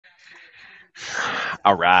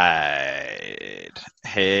All right.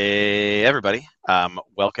 Hey, everybody.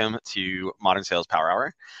 Welcome to Modern Sales Power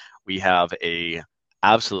Hour. We have a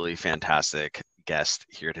absolutely fantastic guest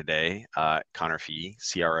here today, Connor Fee,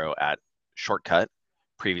 CRO at Shortcut,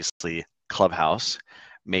 previously Clubhouse,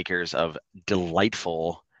 makers of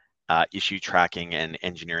delightful issue tracking and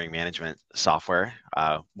engineering management software.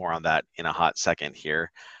 More on that in a hot second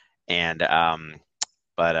here. And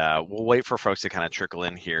we'll wait for folks to kind of trickle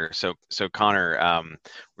in here. So Connor,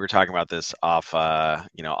 we were talking about this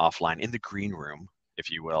offline in the green room,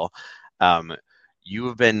 if you will. You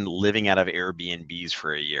have been living out of Airbnbs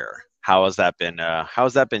for a year. How has that been? How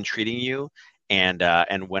has that been treating you? And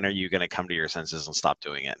when are you going to come to your senses and stop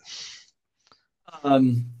doing it?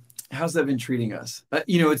 How's that been treating us?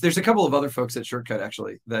 There's a couple of other folks at Shortcut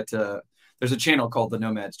actually that there's a channel called the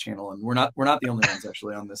Nomads channel, and we're not the only ones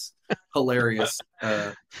actually on this hilarious.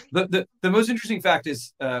 The most interesting fact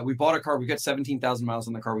is we bought a car. We got 17,000 miles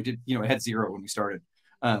on the car. We did, it had 0 when we started.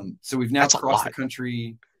 So we've now crossed the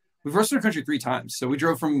country. We've crossed the country 3 times. So we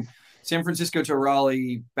drove from San Francisco to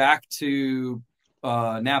Raleigh, back to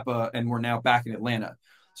Napa, and we're now back in Atlanta.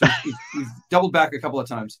 So we've doubled back a couple of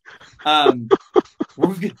times.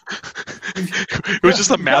 It was just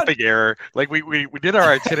a mapping error. Like we did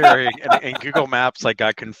our itinerary and Google Maps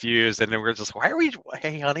got confused, and then we're just,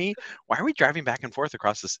 hey honey, why are we driving back and forth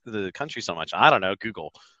across the country so much? I don't know,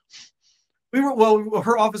 Google.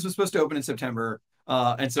 Her office was supposed to open in September,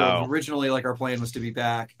 and so originally our plan was to be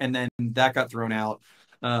back, and then that got thrown out.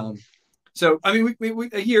 So I mean, we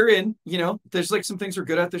a year in, there's some things we're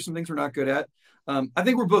good at, there's some things we're not good at. I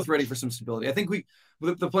think we're both ready for some stability. I think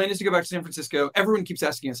the plan is to go back to San Francisco. Everyone keeps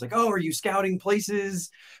asking us oh, are you scouting places?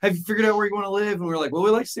 Have you figured out where you want to live? And we're like, well, we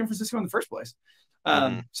like San Francisco in the first place.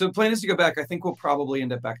 So the plan is to go back. I think we'll probably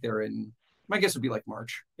end up back there my guess would be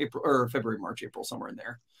March, April, or February, March, April, somewhere in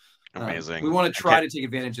there. Amazing. We want to try to take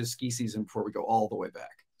advantage of ski season before we go all the way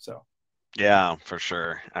back. So. Yeah, for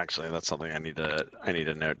sure. Actually, that's something I need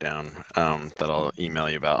to note down that I'll email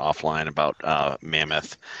you about offline about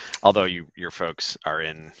Mammoth. Although your folks are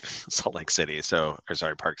in Salt Lake City,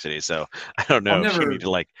 Park City, so I don't know if you need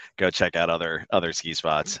to go check out other ski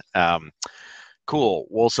spots. Cool.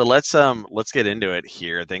 Well, so let's get into it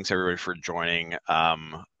here. Thanks everybody for joining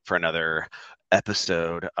for another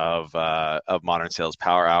episode of Modern Sales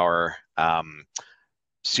Power Hour.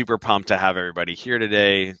 Super pumped to have everybody here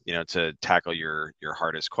today, to tackle your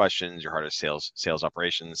hardest questions, your hardest sales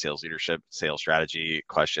operations, sales leadership, sales strategy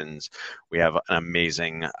questions. We have an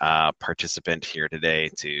amazing participant here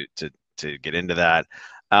today to get into that.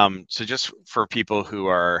 So just for people who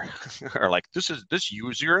are like, this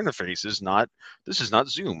user interface is not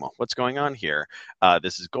Zoom. What's going on here?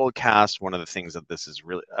 This is Goldcast. One of the things that this is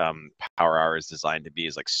really Power Hour is designed to be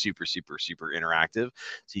is super interactive.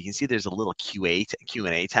 So you can see there's a little Q&A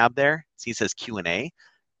tab there. See, it says Q&A.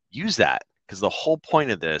 Use that, because the whole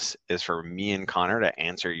point of this is for me and Connor to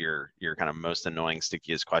answer your kind of most annoying,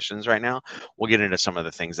 stickiest questions right now. We'll get into some of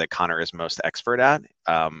the things that Connor is most expert at,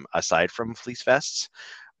 aside from fleece vests.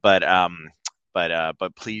 But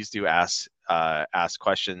please do ask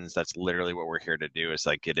questions. That's literally what we're here to do, is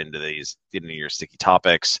get into your sticky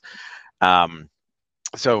topics.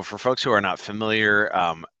 So for folks who are not familiar,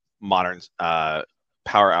 Modern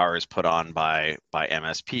Power Hour is put on by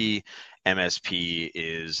MSP. MSP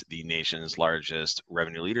is the nation's largest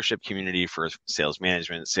revenue leadership community for sales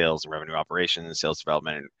management, sales and revenue operations, sales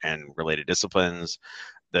development, and related disciplines.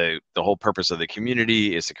 The whole purpose of the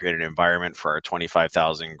community is to create an environment for our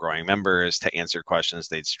 25,000 growing members to answer questions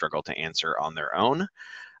they'd struggle to answer on their own,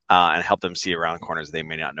 and help them see around corners they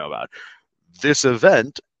may not know about. This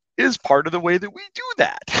event is part of the way that we do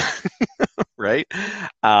that, right?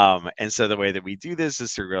 And so the way that we do this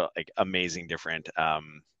is through amazing different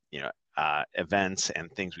events and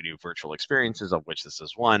things. We do virtual experiences, of which this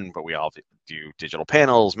is one, but we all do digital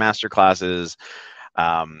panels, master classes,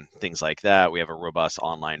 things like that. We have a robust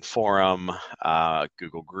online forum,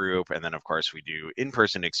 Google group, and then of course we do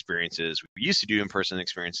in-person experiences. We used to do in-person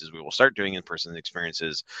experiences. We will start doing in-person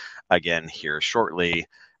experiences again here shortly.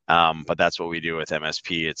 But that's what we do with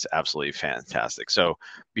MSP. It's absolutely fantastic. So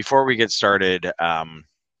before we get started,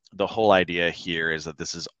 the whole idea here is that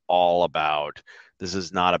this is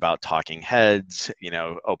not about talking heads,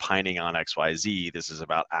 opining on XYZ. This is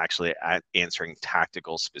about actually answering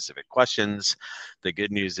tactical, specific questions. The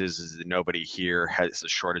good news is that nobody here has a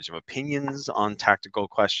shortage of opinions on tactical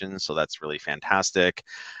questions, so that's really fantastic.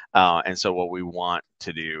 And so what we want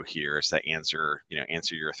to do here is to answer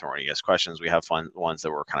your thorniest questions. We have fun ones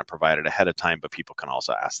that were kind of provided ahead of time, but people can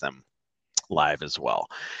also ask them live as well.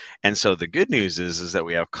 And so the good news is that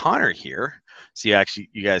we have Connor here So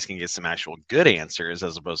you guys can get some actual good answers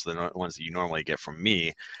as opposed to the ones that you normally get from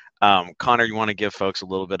me. Connor, you want to give folks a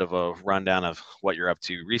little bit of a rundown of what you're up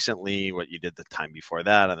to recently, what you did the time before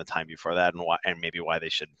that, and the time before that, and why, and maybe why they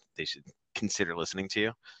should consider listening to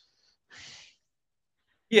you.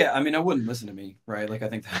 Yeah, I mean, I wouldn't listen to me, right? Like, I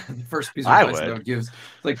think the first piece of I advice that I would. would give is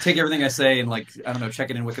like take everything I say and like I don't know, check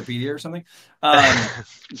it in Wikipedia or something.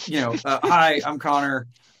 Hi, I'm Connor.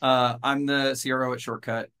 I'm the CRO at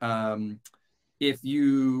Shortcut. If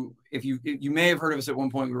you may have heard of us at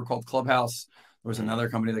one point, we were called Clubhouse. There was another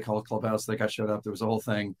company they called Clubhouse that got shut up. There was a whole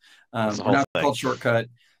thing. That's the We're whole now thing. called Shortcut.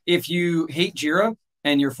 If you hate Jira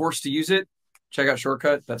and you're forced to use it, check out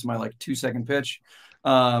Shortcut. That's my like 2-second pitch.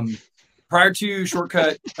 Prior to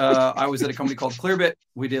Shortcut, I was at a company called Clearbit.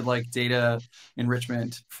 We did like data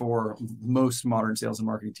enrichment for most modern sales and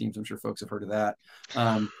marketing teams. I'm sure folks have heard of that.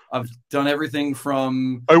 I've done everything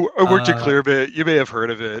from. I worked at Clearbit. You may have heard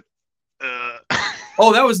of it.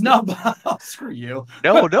 Oh, that was not. Screw you.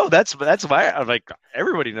 No, that's why I'm like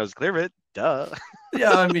everybody knows Clearbit. Duh.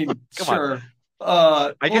 Yeah, I mean, sure.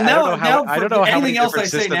 I don't know how many different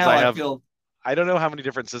systems I have. I don't know how many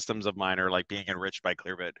different systems of mine are like being enriched by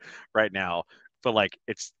Clearbit right now, but like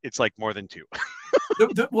it's like more than 2.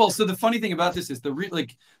 Well, so the funny thing about this is it's a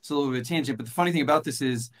little bit of a tangent, but the funny thing about this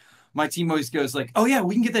is my team always goes like, "Oh yeah,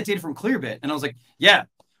 we can get that data from Clearbit," and I was like, "Yeah,"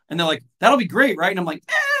 and they're like, "That'll be great, right?" And I'm like,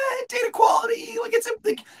 data quality, like it's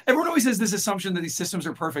like everyone always has this assumption that these systems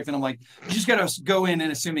are perfect, and I'm like, you just got to go in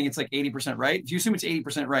and assuming it's like 80% right. If you assume it's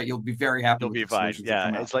 80% right, you'll be very happy. You'll be fine.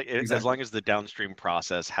 Yeah, it's like exactly. As long as the downstream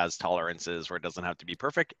process has tolerances where it doesn't have to be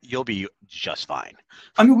perfect, you'll be just fine.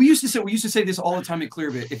 I mean, we used to say this all the time at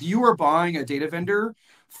Clearbit. If you are buying a data vendor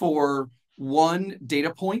for one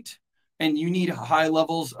data point and you need high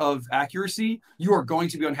levels of accuracy, you are going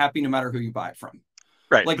to be unhappy no matter who you buy it from.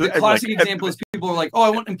 Right. Like the classic example is people are like, "Oh, I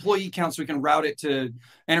want employee count so we can route it to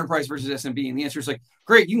enterprise versus SMB." And the answer is like,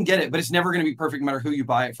 "Great, you can get it, but it's never going to be perfect no matter who you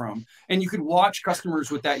buy it from." And you could watch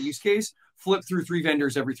customers with that use case flip through 3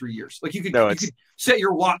 vendors every 3 years. Like you could set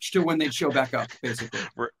your watch to when they'd show back up, basically.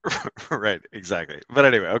 Right, exactly. But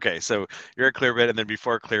anyway, okay, so you're at Clearbit, and then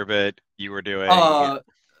before Clearbit, you were doing.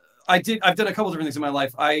 I've done a couple different things in my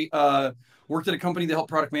life. I worked at a company that helped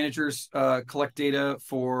product managers collect data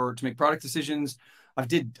to make product decisions. I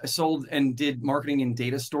sold and did marketing and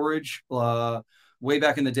data storage way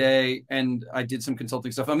back in the day, and I did some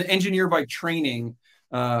consulting stuff. I'm an engineer by training.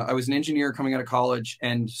 I was an engineer coming out of college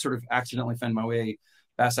and sort of accidentally found my way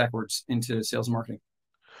backwards into sales and marketing.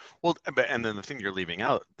 Well, and then the thing you're leaving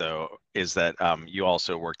out though is that you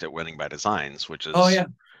also worked at Winning by Designs, which is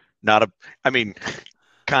not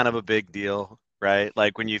kind of a big deal, right?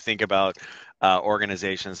 Like when you think about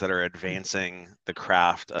organizations that are advancing the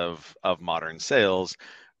craft of modern sales,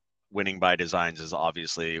 Winning by Designs is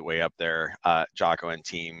obviously way up there. Jocko and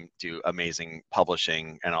team do amazing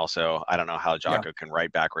publishing, and also I don't know how Jocko can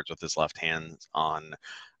write backwards with his left hand on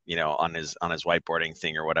his whiteboarding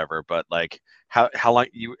thing or whatever. But like, how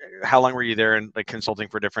long were you there and like consulting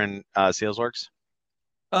for different sales orgs?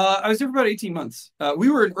 I was there for about 18 months.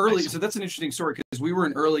 We were an early, so that's an interesting story because we were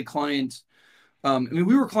an early client. We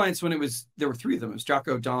were clients when there were 3 of them. It was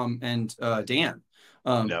Jocko, Dom, and Dan,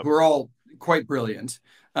 who were all quite brilliant.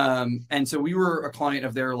 And so we were a client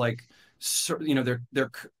of their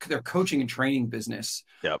their coaching and training business.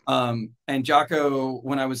 Yep. And Jocko,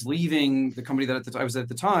 when I was leaving the company that I was at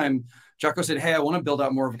the time, Jocko said, "Hey, I want to build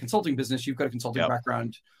out more of a consulting business. You've got a consulting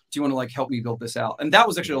background. Do you want to like help me build this out?" And that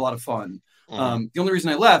was actually a lot of fun. The only reason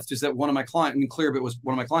I left is that one of my clients, Clearbit was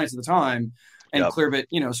one of my clients at the time, and Clearbit,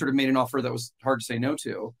 sort of made an offer that was hard to say no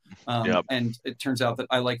to. And it turns out that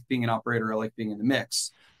I like being an operator. I like being in the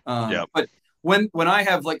mix. But when I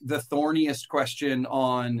have like the thorniest question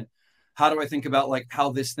on how do I think about like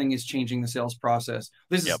how this thing is changing the sales process,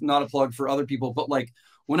 this is not a plug for other people, but like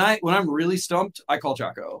when I'm really stumped, I call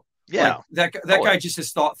Jocko. Yeah, like, that guy just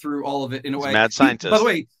has thought through all of it in a way. Mad scientist. By the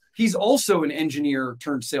way, he's also an engineer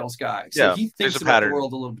turned sales guy. So he thinks about the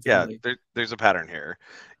world a little bit differently. Yeah, there's a pattern here.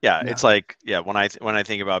 Yeah, it's like, when I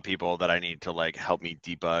think about people that I need to like help me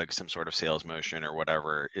debug some sort of sales motion or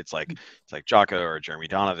whatever, it's like Jocko or Jeremy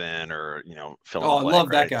Donovan or Phil. Oh, I love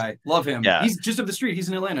that guy. Love him. Yeah, he's just up the street. He's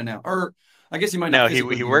in Atlanta now, or I guess he might not. No,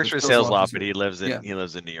 he works for Sales Law, but he lives in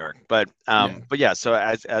New York. But yeah. So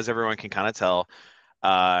as everyone can kind of tell,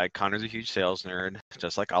 Connor's a huge sales nerd,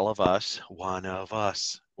 just like all of us. One of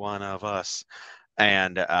us.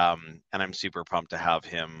 And I'm super pumped to have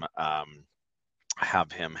him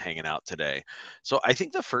hanging out today. So I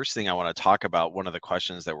think the first thing I want to talk about, one of the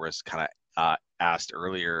questions that was kind of asked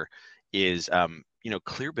earlier, is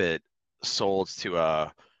Clearbit sold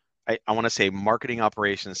to I want to say marketing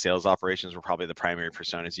operations, sales operations were probably the primary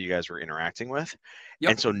personas you guys were interacting with.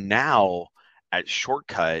 Yep. And so now at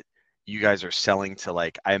Shortcut, you guys are selling to,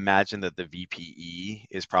 like, I imagine that the VPE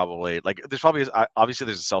is probably like, there's probably, obviously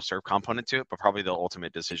there's a self-serve component to it, but probably the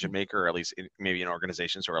ultimate decision maker, or at least maybe in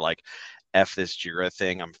organizations who are like, F this Jira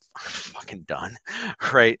thing, I'm fucking done,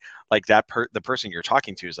 right? Like the person you're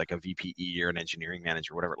talking to is like a VPE or an engineering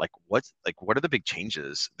manager, whatever. Like what are the big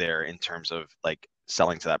changes there in terms of like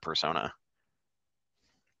selling to that persona?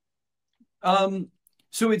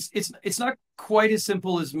 So it's not quite as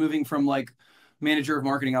simple as moving from like manager of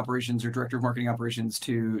marketing operations or director of marketing operations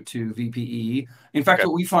to VPE. In fact, Okay.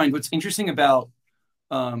 what we find, what's interesting about,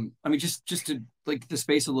 I mean, just to like the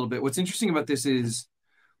space a little bit, what's interesting about this is,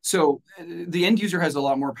 so the end user has a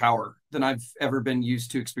lot more power than I've ever been used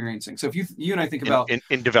to experiencing. So if you and I think about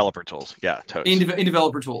in developer tools, yeah, totes. in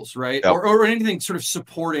developer tools, right? Yep. Or anything sort of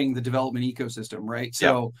supporting the development ecosystem, right? Yep.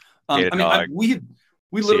 So I mean, we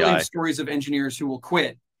literally CI. have stories of engineers who will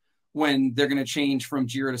quit when they're going to change from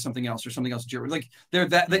Jira to something else, or something else to Jira. Like they're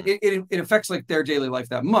it affects like their daily life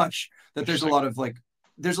that much that there's a lot of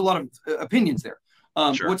opinions there.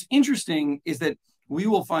 Sure. What's interesting is that we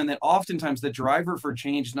will find that oftentimes the driver for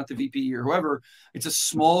change is not the VP or whoever. It's a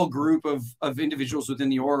small group of individuals within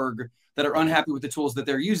the org that are unhappy with the tools that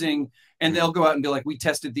they're using. And they'll go out and be like, we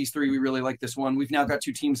tested these three. We really like this one. We've now got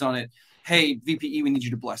 2 teams on it. Hey, VPE, we need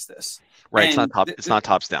you to bless this. Right. And it's not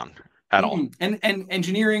tops down at all. And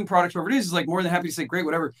engineering, product, whatever it is like more than happy to say, great,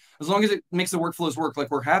 whatever, as long as it makes the workflows work, like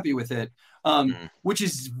we're happy with it. Which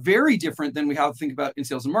is very different than we have to think about in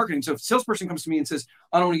sales and marketing. So if a salesperson comes to me and says,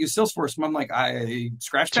 I don't want to use Salesforce, I'm like, I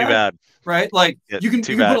scratch that. Too bad. Right? Like you can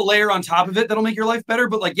put bad. a layer on top of it that'll make your life better.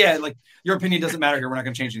 But like, yeah, like your opinion doesn't matter here. We're not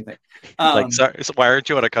going to change anything. Like, sorry, so why aren't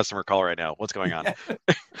you on a customer call right now? What's going on?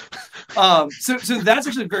 So that's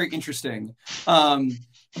actually very interesting.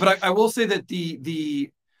 But I will say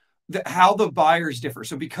that how the buyers differ.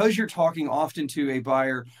 So because you're talking often to a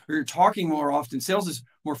buyer, or you're talking more often, sales is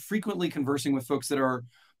more frequently conversing with folks that are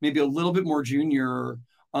maybe a little bit more junior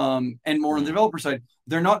and more on the developer side.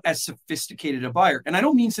 They're not as sophisticated a buyer. And I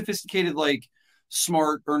don't mean sophisticated like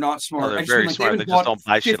smart or not smart. No, they're I just very mean like smart. they They haven't just don't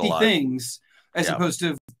buy bought shit a 50 lot. things as opposed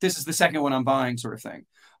to this is the second one I'm buying sort of thing.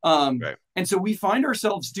 Right. And so we find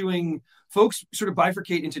ourselves doing, folks sort of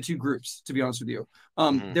bifurcate into 2 groups, to be honest with you.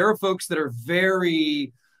 There are folks that are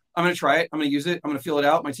very, I'm going to try it. I'm going to use it. I'm going to feel it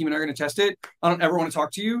out. My team and I are going to test it. I don't ever want to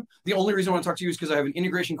talk to you. The only reason I want to talk to you is because I have an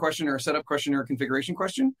integration question or a setup question or a configuration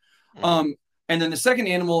question. And then the second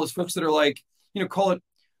animal is folks that are like, call it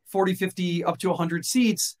 40, 50, up to 100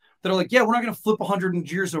 seats that are like, yeah, we're not going to flip 100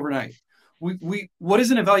 Jiras overnight. What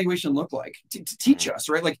does an evaluation look like to teach us,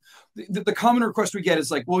 right? Like the common request we get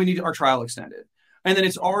is like, well, we need our trial extended. And then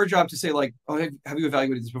it's our job to say like, oh, have you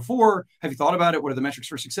evaluated this before? Have you thought about it? What are the metrics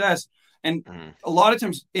for success? And a lot of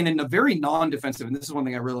times in a very non-defensive, and this is one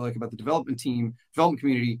thing I really like about the development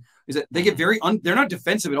community, is that they get they're not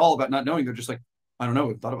defensive at all about not knowing. They're just like, I don't know,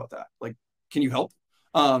 we've thought about that. Like, can you help?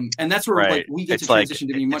 And that's where like we get to transition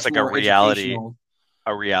to be much more educational.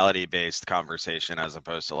 A reality-based conversation as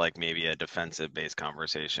opposed to like maybe a defensive-based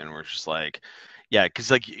conversation where it's just like, yeah, because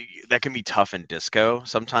like that can be tough in disco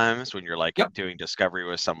sometimes when you're like doing discovery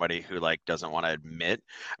with somebody who like doesn't want to admit.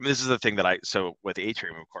 I mean, this is the thing that so with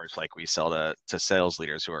Atrium, of course, like we sell to sales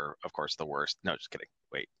leaders who are, of course, the worst. No, just kidding.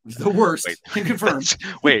 Wait, the worst. Wait. Can confirm.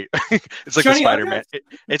 Wait, it's like the Spider-Man.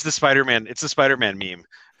 It's the Spider-Man. It's the Spider-Man meme,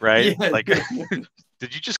 right? Yeah, like.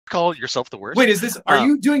 Did you just call yourself the worst? Wait, is this? Are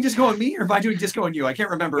you doing disco on me, or am I doing disco on you? I can't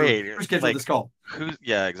remember who scheduled this call.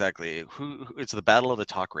 Yeah, exactly. It's the battle of the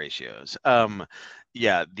talk ratios.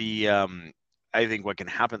 Yeah. I think what can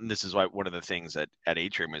happen. This is why one of the things at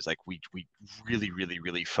Atrium is like we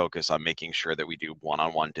really focus on making sure that we do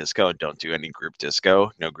one-on-one disco and don't do any group disco,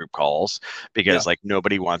 no group calls, because like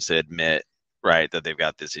nobody wants to admit, right, that they've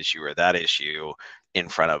got this issue or that issue in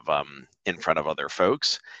front of other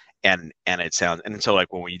folks. And it sounds, and so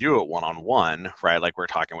like when we do it one-on-one, right, like we're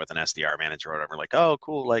talking with an SDR manager or whatever, like, oh,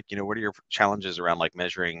 cool, like, what are your challenges around like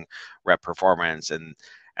measuring rep performance? And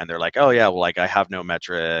they're like, oh yeah, well, like I have no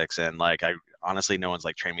metrics, and like I honestly, no one's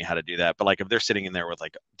like trained me how to do that. But like if they're sitting in there with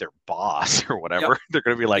like their boss or whatever, they're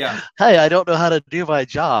gonna be like, hey, I don't know how to do my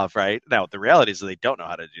job, right? Now the reality is that they don't know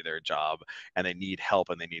how to do their job and they need help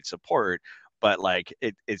and they need support. But like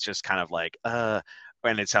it's just kind of like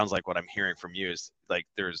and it sounds like what I'm hearing from you is like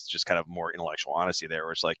there's just kind of more intellectual honesty there,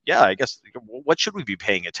 where it's like, yeah, I guess what should we be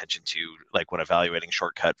paying attention to, like when evaluating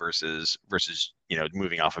Shortcut versus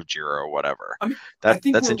moving off of Jira or whatever. I mean,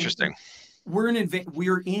 that's interesting. We're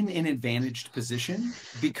in an advantaged position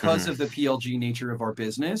because of the PLG nature of our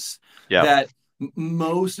business. That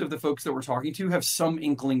most of the folks that we're talking to have some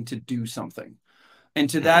inkling to do something. And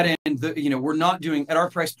to that end, we're not doing, at our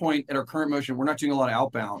price point, at our current motion, we're not doing a lot of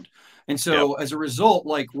outbound. And so as a result,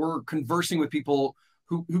 like, we're conversing with people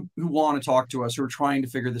who want to talk to us, who are trying to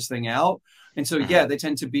figure this thing out. And so, yeah, it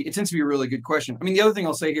tends to be a really good question. I mean, the other thing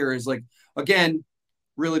I'll say here is, like, again,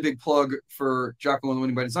 really big plug for Jocko and the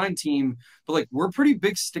Winning by Design team, but, like, we're pretty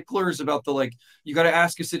big sticklers about the, like, you got to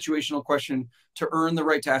ask a situational question to earn the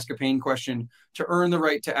right to ask a pain question, to earn the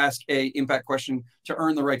right to ask a impact question, to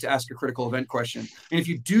earn the right to ask a critical event question. And if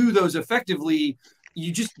you do those effectively,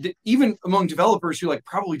 you just, even among developers who, like,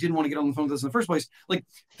 probably didn't want to get on the phone with us in the first place, like,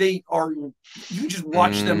 you just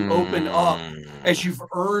watch them open up as you've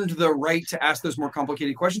earned the right to ask those more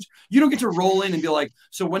complicated questions. You don't get to roll in and be like,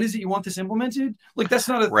 so when is it you want this implemented? Like, that's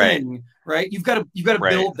not a thing, right? You've got to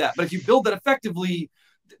build that. But if you build that effectively,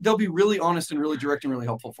 they'll be really honest and really direct and really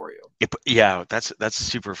helpful for you. Yeah, that's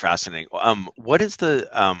super fascinating. What is the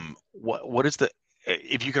what is the,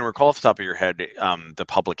 if you can recall off the top of your head, the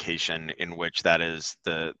publication in which that is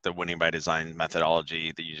the Winning by Design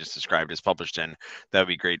methodology that you just described is published in, that would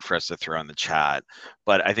be great for us to throw in the chat.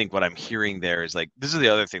 But I think what I'm hearing there is, like, this is the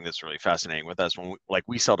other thing that's really fascinating with us when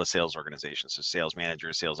we sell to sales organizations, so sales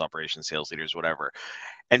managers, sales operations, sales leaders, whatever.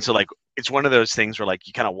 And so, like, it's one of those things where, like,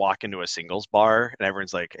 you kind of walk into a singles bar and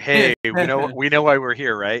everyone's like, hey, we know why we're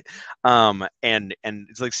here, right? And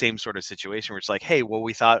it's like same sort of situation where it's like, hey, well,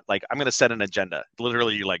 we thought, like, I'm going to set an agenda.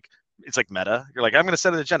 Literally, you, like, it's like meta. You're like, I'm going to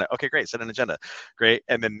set an agenda. Okay, great. Set an agenda. Great.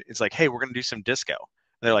 And then it's like, hey, we're going to do some disco.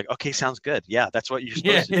 And they're like, okay, sounds good. Yeah, that's what you're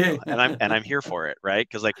supposed to do. And I'm here for it, right?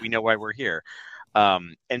 Because, like, we know why we're here.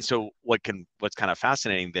 And so what's kind of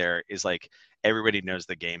fascinating there is, like, everybody knows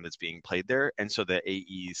the game that's being played there. And so the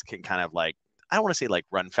AEs can kind of, like, I don't want to say, like,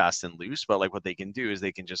 run fast and loose, but, like, what they can do is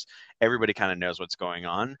they can just, everybody kind of knows what's going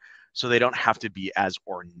on. So they don't have to be as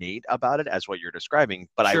ornate about it as what you're describing.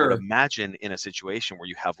 But I would imagine in a situation where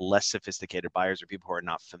you have less sophisticated buyers or people who are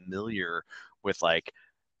not familiar with, like,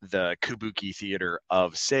 the kabuki theater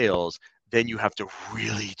of sales, then you have to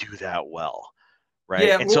really do that well. Right.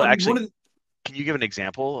 Yeah, and well, so actually, can you give an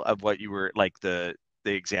example of what you were, like, the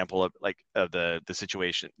example of, like, of the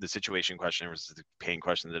situation question versus the pain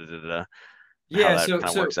question, how that kind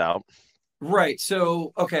of works out? Right.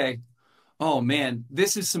 So, okay. Oh man,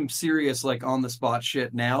 this is some serious, like, on the spot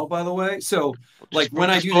shit now, by the way. So, like, when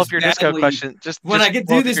I do this badly, when I get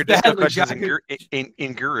do this badly,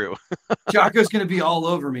 in Guru, Jocko's going to be all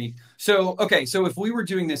over me. So, okay. So if we were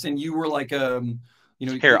doing this and you were like,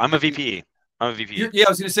 here, I'm a VP. I'm a VP. Yeah, I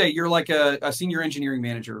was going to say, you're like a senior engineering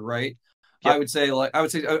manager, right? Yep. I would say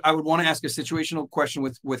I would want to ask a situational question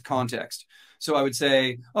with context. So I would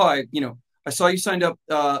say, oh, I saw you signed up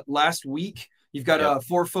last week. You've got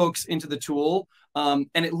 4 folks into the tool, and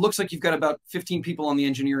it looks like you've got about 15 people on the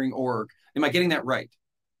engineering org. Am I getting that right?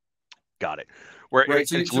 Got it. Where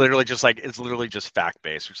it's literally just fact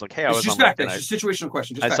based. It's like, hey, I was on LinkedIn. It's just situational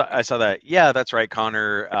question. I saw that. Yeah, that's right,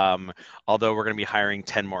 Connor. Although we're going to be hiring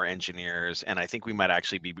 10 more engineers, and I think we might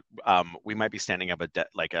actually be standing up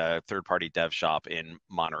a third party dev shop in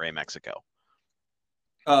Monterrey, Mexico.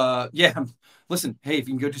 Yeah. Listen, hey, if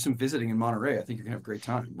you can go do some visiting in Monterey, I think you're gonna have a great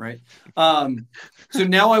time, right? So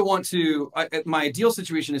now I want to. My ideal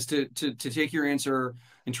situation is to take your answer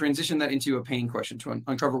and transition that into a pain question to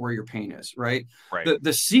uncover where your pain is, right? Right.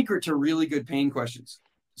 The secret to really good pain questions.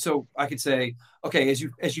 So I could say, okay, as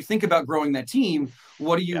you think about growing that team,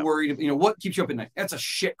 what are you worried? What keeps you up at night? That's a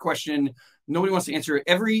shit question. Nobody wants to answer it.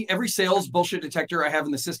 Every sales bullshit detector I have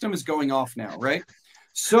in the system is going off now, right?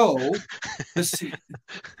 So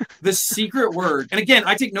the secret word, and again,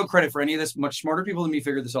 I take no credit for any of this. Much smarter people than me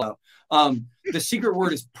figured this all out. The secret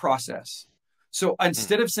word is process. So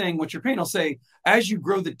instead of saying what's your pain, I'll say, as you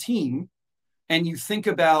grow the team and you think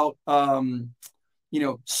about,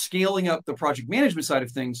 scaling up the project management side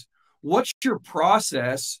of things, what's your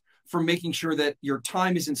process for making sure that your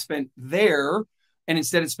time isn't spent there and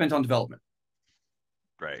instead it's spent on development?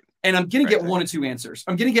 Right. And I'm going to get 1 or 2 answers.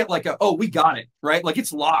 I'm going to get like we got it, right? Like,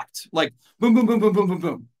 it's locked, like boom, boom, boom, boom, boom, boom,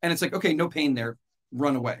 boom. And it's like, okay, no pain there.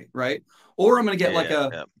 Run away. Right. Or I'm going to get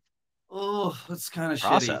oh, that's kind of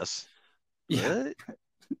process. Shitty. Yeah.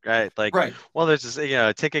 Right. Like, well, there's this,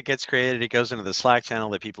 a ticket gets created. It goes into the Slack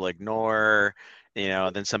channel that people ignore,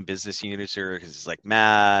 and then some business units are is like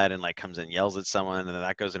mad and, like, comes and yells at someone, and then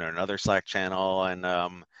that goes into another Slack channel.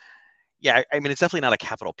 And yeah, I mean, it's definitely not a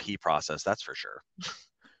capital P process. That's for sure.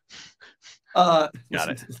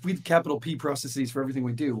 Listen, if we had capital P processes for everything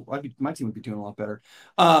we do, my team would be doing a lot better.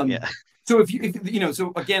 So if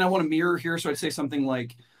so again, I want to mirror here. So I'd say something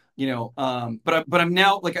like, but I'm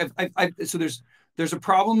now like so there's a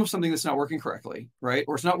problem of something that's not working correctly, right?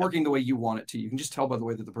 Or it's not working the way you want it to. You can just tell by the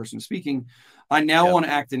way that the person is speaking. I now want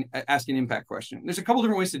to ask an impact question. There's a couple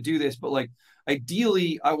different ways to do this, but like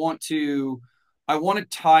ideally I want to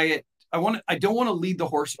tie it. I don't want to lead the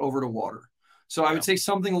horse over to water. So I would say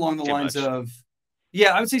something along the lines of,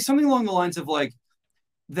 I would say something along the lines of like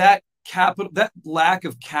that lack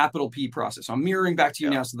of capital P process. I'm mirroring back to you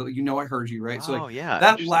now so that you know I heard you, right? So like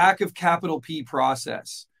that lack of capital P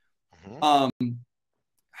process.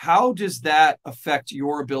 How does that affect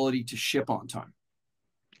your ability to ship on time?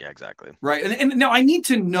 Yeah, exactly. Right. And now I need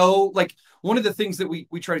to know, like, one of the things that we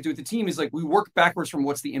try to do with the team is like we work backwards from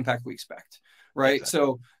what's the impact we expect. Right. Exactly.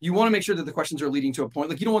 So you want to make sure that the questions are leading to a point.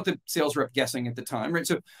 Like you don't want the sales rep guessing at the time. Right.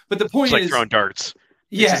 So, but the point is throwing darts.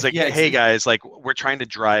 Yeah. It's like, hey guys, like we're trying to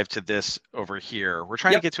drive to this over here. We're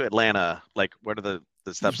trying to get to Atlanta. Like, what are the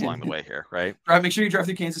steps along the way here, right? Make sure you drive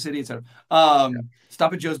through Kansas City, etc.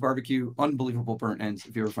 Stop at Joe's Barbecue. Unbelievable burnt ends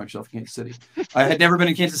if you ever find yourself in Kansas City. I had never been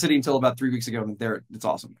in Kansas City until about 3 weeks ago, and it's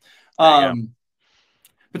awesome.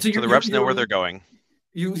 But so the reps know where they're going.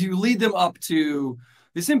 You lead them up to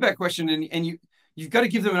this impact question, and you've got to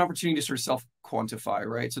give them an opportunity to sort of self-quantify,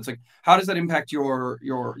 right? So it's like, how does that impact your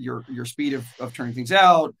speed of turning things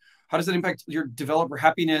out? How does that impact your developer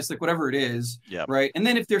happiness? Like whatever it is, right? And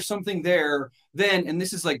then if there's something there, then, and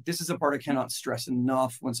this is a part I cannot stress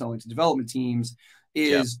enough when selling to development teams,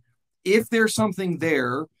 is if there's something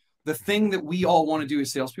there, the thing that we all want to do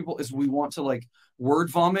as salespeople is we want to like word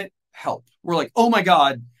vomit help. We're like, oh my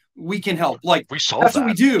God, we can help. Like that's what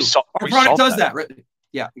we do. Our product does that, right?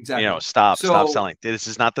 Yeah, exactly. Stop selling. This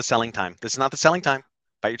is not the selling time. This is not the selling time.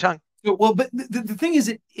 Bite your tongue. Well, but the thing is,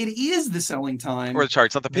 it is the selling time. Or sorry,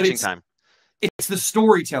 it's not the pitching time. It's the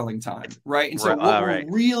storytelling time, right? And so what we're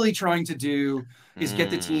really trying to do is get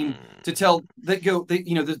the team to tell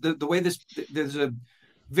the way there's a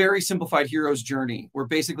very simplified hero's journey where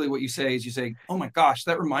basically what you say is oh my gosh,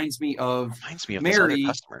 that reminds me of Mary.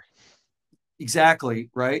 Customer. Exactly,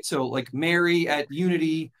 right? So like Mary at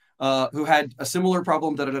Unity, who had a similar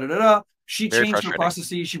problem, she changed her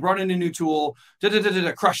processes. She brought in a new tool,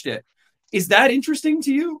 crushed it. Is that interesting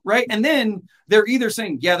to you? Right. And then they're either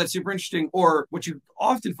saying, yeah, that's super interesting. Or what you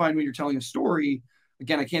often find when you're telling a story,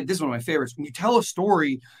 again, this is one of my favorites. When you tell a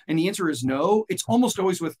story and the answer is no, it's almost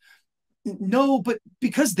always with no, but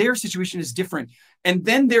because their situation is different. And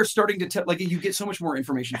then they're starting to tell, like, you get so much more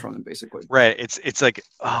information from them, basically. Right. It's like,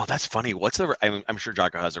 oh, that's funny. I'm sure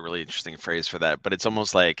Jocko has a really interesting phrase for that, but it's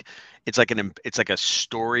almost like, it's like a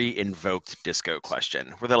story invoked disco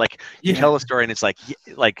question where they're like, you tell a story and it's like,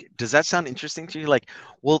 does that sound interesting to you? Like,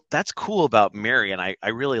 well, that's cool about Mary. And I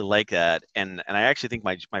really like that. And I actually think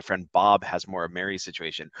my friend Bob has more of Mary's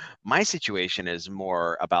situation. My situation is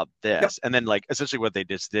more about this. Yep. And then like, essentially what they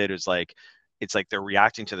just did is like, it's like they're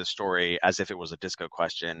reacting to the story as if it was a disco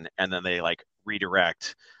question, and then they like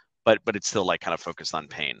redirect, but it's still like kind of focused on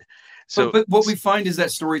pain. So, but what we find is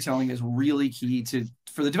that storytelling is really key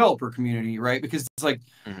for the developer community, right? Because it's like,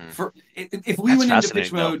 if we went into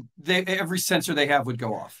pitch mode, every sensor they have would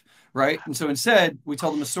go off, right? And so instead, we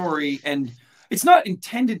tell them a story, and it's not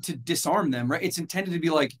intended to disarm them, right? It's intended to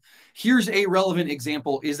be like, here's a relevant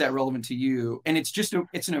example. Is that relevant to you? And it's just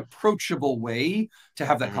it's an approachable way to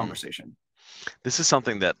have that conversation. This is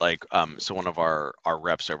something that like so one of our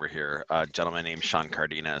reps over here, a gentleman named Sean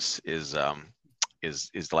Cardenas, is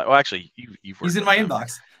like, oh, actually he's in my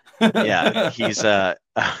inbox. Yeah,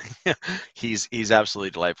 he's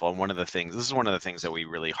absolutely delightful. And this is one of the things that we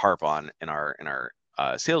really harp on in our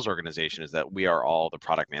sales organization, is that we are all the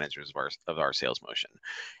product managers of our sales motion.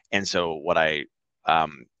 And so what I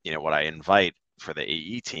invite for the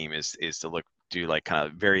AE team is to do like kind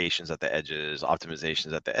of variations at the edges,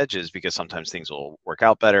 optimizations at the edges, because sometimes things will work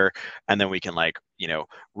out better, and then we can like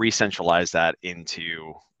re-centralize that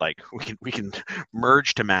into like we can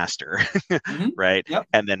merge to master, right? Yep.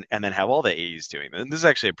 And then have all the AEs doing it. And this is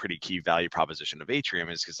actually a pretty key value proposition of Atrium,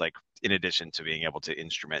 is because like in addition to being able to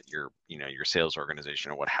instrument your sales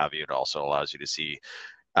organization or what have you, it also allows you to see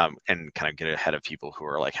and kind of get ahead of people who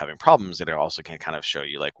are like having problems. And it also can kind of show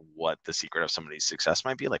you like what the secret of somebody's success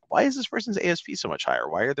might be. Like, why is this person's ASP so much higher?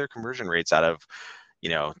 Why are their conversion rates out of,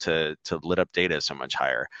 to lit up data so much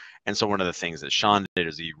higher? And so one of the things that Sean did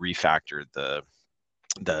is he refactored the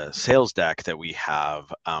sales deck that we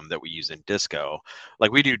have that we use in Disco.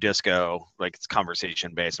 Like we do Disco, like it's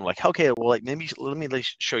conversation based. I'm like, okay, well, like maybe let me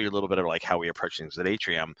show you a little bit of like how we approach things at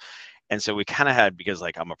Atrium. And so we kind of had, because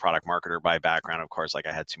like I'm a product marketer by background, of course, like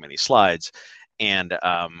I had too many slides. And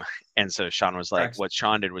so Sean was like, what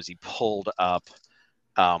Sean did was he pulled up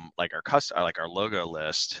like our logo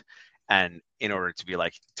list, and in order to be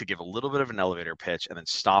like, to give a little bit of an elevator pitch and then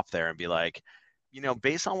stop there and be like,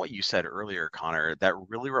 based on what you said earlier, Connor, that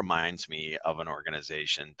really reminds me of an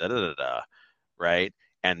organization, right?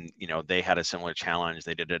 And they had a similar challenge.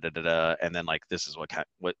 They did and then like this is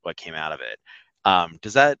what came out of it.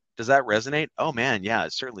 Does that resonate? Oh man, yeah,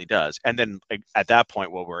 it certainly does. And then like, at that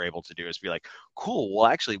point, what we're able to do is be like, cool. Well,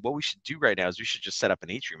 actually, what we should do right now is we should just set up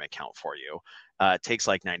an Atrium account for you. It takes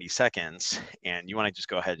like 90 seconds, and you want to just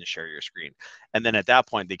go ahead and share your screen. And then at that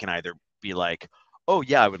point, they can either be like, oh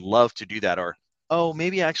yeah, I would love to do that, or oh,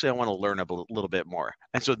 maybe actually I want to learn a little bit more.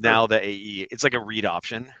 And so now the AE, it's like a read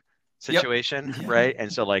option situation, Yep. right?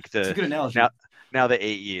 And so like it's a good analogy. Now the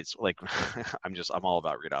AE, it's like I'm all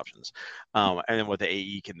about read options. And then what the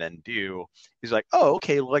AE can then do is like, oh,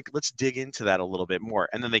 okay, like let's dig into that a little bit more,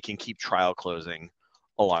 and then they can keep trial closing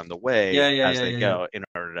along the way as they go in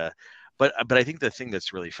order to. But I think the thing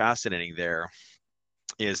that's really fascinating there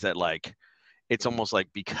is that like it's almost like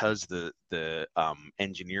because the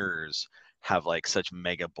engineers have like such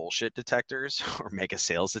mega bullshit detectors or mega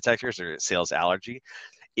sales detectors or sales allergy,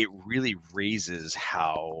 it really raises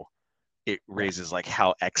like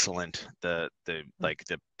how excellent the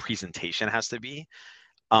presentation has to be.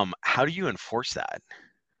 How do you enforce that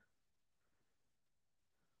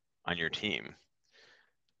on your team?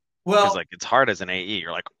 Well, because like it's hard as an AE.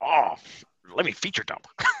 You're like, oh, let me feature dump.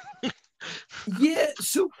 yeah.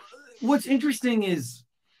 So what's interesting is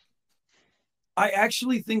I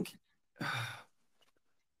actually think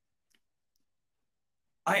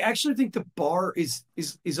the bar is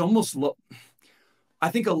almost low.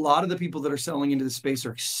 I think a lot of the people that are selling into the space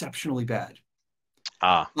are exceptionally bad.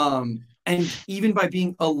 And even by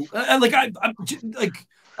being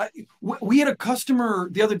we had a customer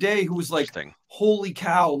the other day who was like, holy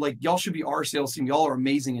cow, like y'all should be our sales team. Y'all are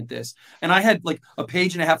amazing at this. And I had like a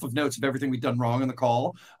page and a half of notes of everything we'd done wrong on the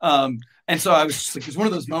call. And so I was just like, it was one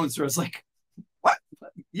of those moments where I was like, what?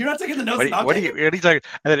 You're not taking the notes. What are you talking?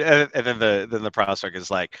 And then the prospect is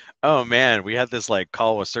like, oh man, we had this like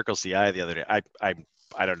call with Circle CI the other day.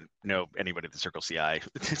 I don't know anybody at the Circle CI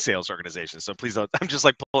sales organization, so please don't. I'm just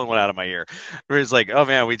like pulling one out of my ear. Where it's like, oh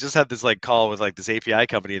man, we just had this like call with like this API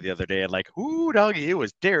company the other day, and like, ooh, doggy, it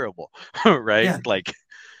was terrible, right? Yeah. Like,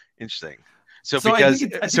 interesting. So because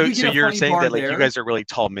so you're saying that like you guys are really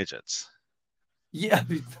tall midgets. Yeah.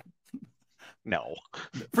 No.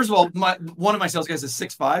 First of all, one of my sales guys is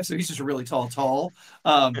 6'5", so he's just a really tall.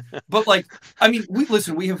 But like, I mean,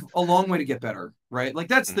 we have a long way to get better, right? Like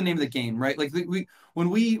that's the name of the game, right? Like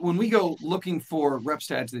when we go looking for reps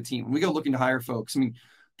to add to the team, when we go looking to hire folks, I mean,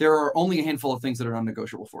 there are only a handful of things that are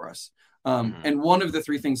non-negotiable for us. And one of the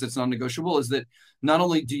three things that's non-negotiable is that not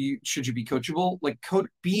only should you be coachable, like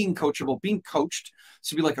being coachable, being coached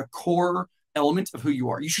should be like a core element of who you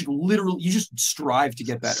are. You should you just strive to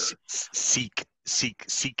get better. Seek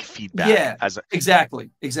feedback. Yeah, exactly.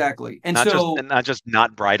 And not just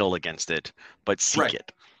not bridle against it, but seek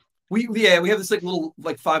it. We have this like little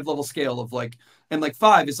like 5-level scale of like, and like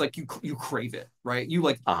 5 is like you crave it, right? You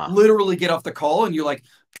like literally get off the call and you like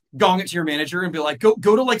gong it to your manager and be like, go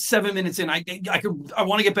to like 7 minutes in. I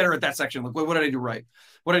want to get better at that section. Like, what did I do right?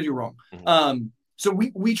 What did I do wrong? So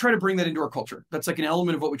we try to bring that into our culture. That's like an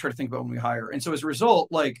element of what we try to think about when we hire. And so as a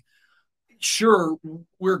result, like, sure,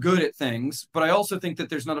 we're good at things, but I also think that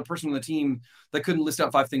there's not a person on the team that couldn't list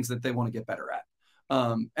out 5 things that they want to get better at.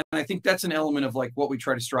 And I think that's an element of like what we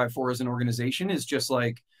try to strive for as an organization is just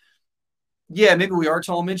like, yeah, maybe we are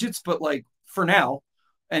tall midgets, but like for now,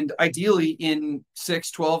 and ideally in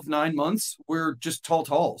 6, 12, 9 months, we're just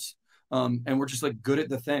talls. And we're just like good at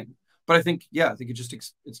the thing. But I think it just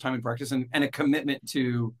it's time and practice and a commitment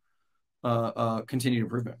to continued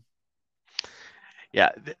improvement. Yeah.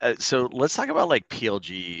 So let's talk about like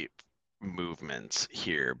PLG movements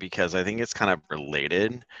here, because I think it's kind of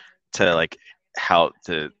related to like how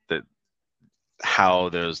how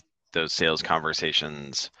those sales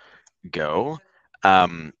conversations go.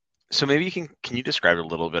 So maybe can you describe a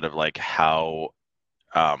little bit of like how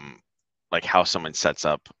someone sets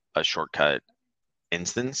up a shortcut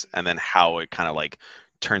instance and then how it kind of like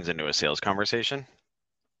turns into a sales conversation?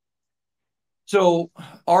 So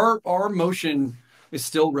our motion is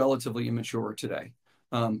still relatively immature today.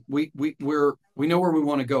 We know where we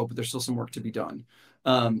want to go, but there's still some work to be done.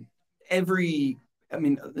 There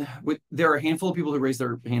are a handful of people who raise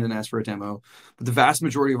their hand and ask for a demo, but the vast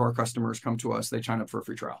majority of our customers come to us. They sign up for a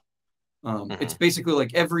free trial. It's basically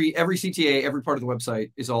like every CTA, every part of the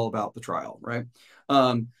website is all about the trial, right?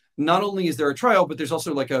 Not only is there a trial, but there's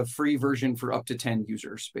also like a free version for up to 10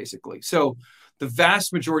 users, basically. So the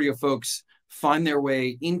vast majority of folks find their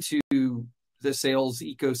way into the sales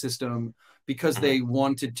ecosystem because they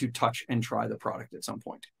wanted to touch and try the product at some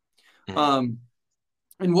point. And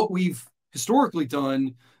what we've historically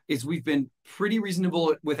done is we've been pretty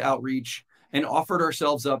reasonable with outreach and offered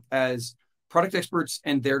ourselves up as product experts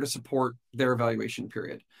and there to support their evaluation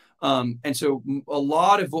period. And so a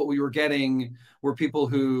lot of what we were getting were people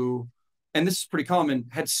who, and this is pretty common,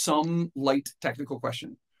 had some light technical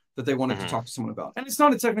question that they wanted to talk to someone about. And it's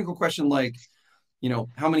not a technical question like,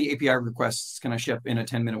 how many API requests can I ship in a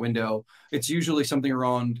 10-minute window? It's usually something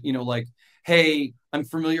around, like, hey, I'm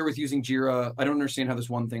familiar with using Jira. I don't understand how this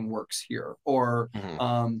one thing works here. Or,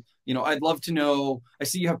 I'd love to know, I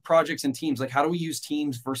see you have projects and teams. Like, how do we use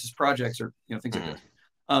teams versus projects or, things like this.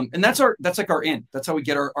 And that's like our in. That's how we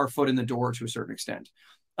get our foot in the door to a certain extent.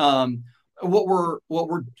 What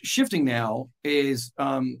we're shifting now is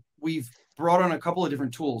we've brought on a couple of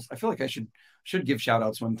different tools. I feel like I should give shout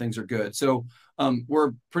outs when things are good. So we're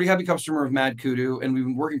a pretty happy customer of Mad Kudu, and we've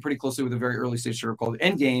been working pretty closely with a very early stage startup called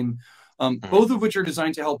Endgame, both of which are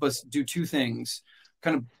designed to help us do two things.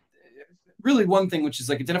 Kind of really one thing, which is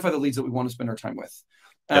like identify the leads that we want to spend our time with.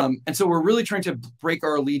 And so we're really trying to break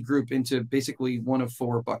our lead group into basically one of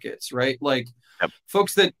four buckets, right? Like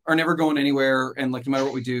folks that are never going anywhere, and like no matter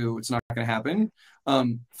what we do, it's not going to happen.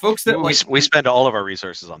 Folks that we spend all of our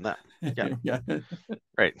resources on that. Yeah.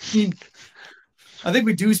 Right. I think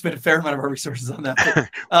we do spend a fair amount of our resources on that.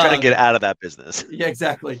 Trying to get out of that business. Yeah,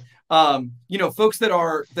 exactly. Folks that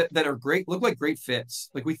are great, look like great fits,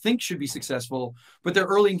 like we think should be successful, but their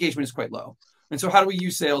early engagement is quite low. And so how do we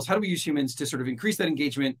use sales? How do we use humans to sort of increase that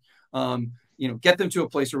engagement? Get them to a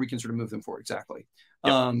place where we can sort of move them forward. Exactly.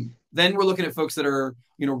 Then we're looking at folks that are,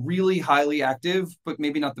 really highly active, but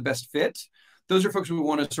maybe not the best fit. Those are folks we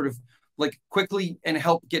want to sort of like quickly and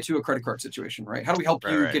help get to a credit card situation, right? How do we help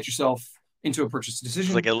you get yourself into a purchase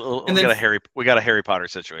decision? Like we got a Harry Potter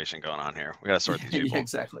situation going on here. We got to sort these people. Yeah,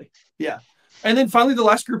 exactly. Yeah. And then finally, the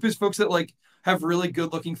last group is folks that like have really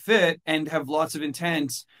good looking fit and have lots of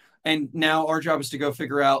intent. And now our job is to go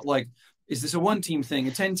figure out like, is this a 1-team thing,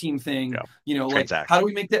 a 10-team thing? Like how do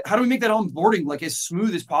we make that onboarding like as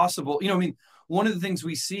smooth as possible? One of the things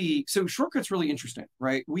we see, so Shortcut's really interesting,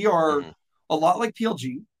 right? We are a lot like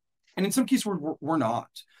PLG, and in some cases we're not.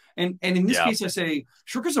 And in this case, I say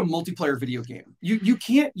Shortcut's a multiplayer video game. You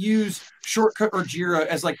can't use Shortcut or Jira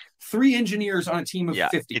as like 3 engineers on a team of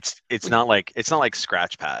 50. It's not like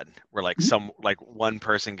Scratchpad where like one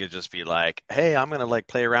person could just be like, hey, I'm gonna like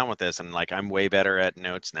play around with this and like I'm way better at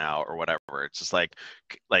notes now or whatever. It's just like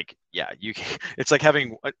you can, it's like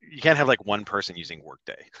having you can't have like one person using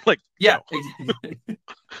Workday.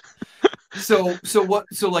 So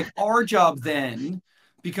like our job then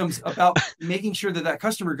becomes about making sure that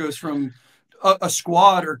customer goes from a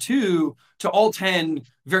squad or 2 to all 10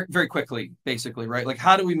 very, very quickly, basically, right? Like,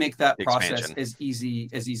 how do we make that process as easy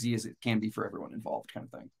as it can be for everyone involved, kind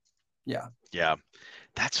of thing? Yeah. Yeah.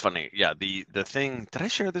 That's funny. Yeah. The thing, did I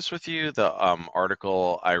share this with you? The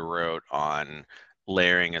article I wrote on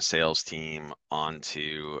layering a sales team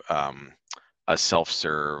onto a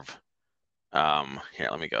self-serve. Here,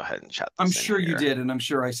 let me go ahead and chat this. I'm sure you did, and I'm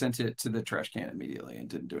sure I sent it to the trash can immediately and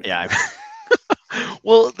didn't do it. Yeah.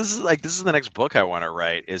 Well, this is the next book I want to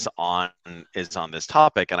write is on this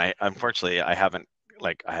topic, and I unfortunately I haven't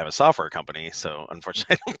I have a software company, so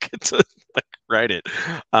unfortunately I don't get to write it.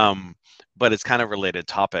 But it's kind of related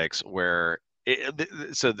topics where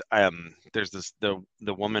there's the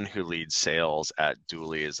woman who leads sales at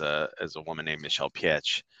Dooley is a woman named Michelle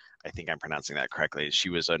Pietsch. I think I'm pronouncing that correctly.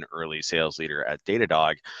 She was an early sales leader at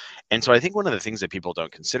Datadog. And so I think one of the things that people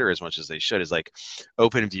don't consider as much as they should is like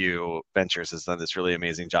OpenView Ventures has done this really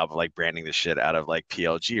amazing job of like branding the shit out of like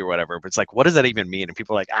PLG or whatever. But it's like, what does that even mean? And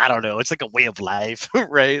people are like, I don't know. It's like a way of life,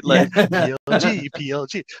 right? Like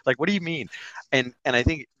PLG. Like, what do you mean? And I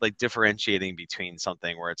think like differentiating between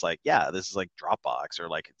something where it's like, yeah, this is like Dropbox or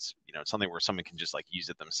like it's, something where someone can just like use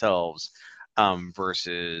it themselves.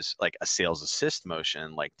 Versus like a sales assist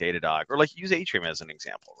motion like Datadog or like use Atrium as an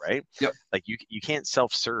example, right? Yep. Like you can't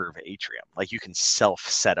self-serve Atrium. Like you can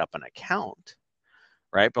self-set up an account,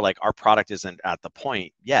 right? But like our product isn't at the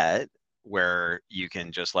point yet where you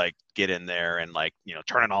can just like get in there and like,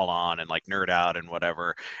 turn it all on and like nerd out and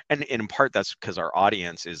whatever. And in part that's because our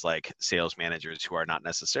audience is like sales managers who are not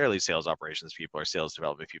necessarily sales operations people or sales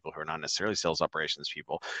development people who are not necessarily sales operations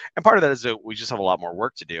people. And part of that is that we just have a lot more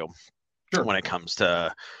work to do. Sure. When it comes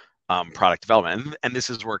to product development. And this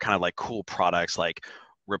is where kind of like cool products like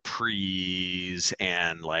Reprise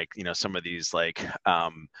and like, some of these like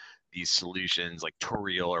these solutions like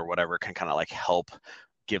Toriel or whatever can kind of like help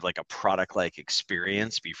give like a product-like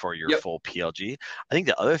experience before your Yep. full PLG. I think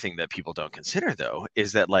the other thing that people don't consider though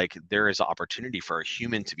is that like there is opportunity for a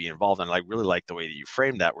human to be involved. And I really like the way that you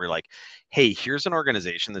framed that. We're like, hey, here's an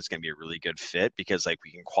organization that's going to be a really good fit because like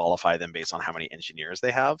we can qualify them based on how many engineers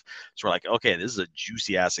they have. So we're like, okay, this is a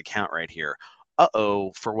juicy ass account right here.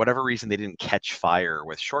 Uh-oh, for whatever reason they didn't catch fire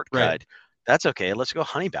with Right. Shortcut. That's okay. Let's go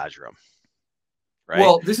honey badger them. Right.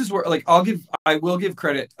 Well, this is where like I will give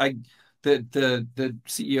credit. The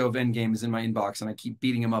CEO of Endgame is in my inbox, and I keep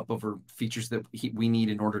beating him up over features that we need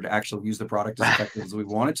in order to actually use the product as effectively as we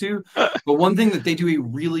want it to. But one thing that they do a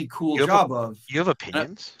really cool job of, you have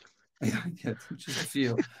opinions? yeah, just a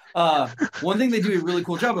few. One thing they do a really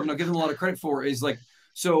cool job of, and I'll give them a lot of credit for, is like,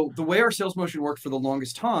 so the way our sales motion worked for the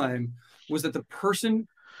longest time was that the person.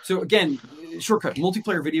 So again, Shortcut,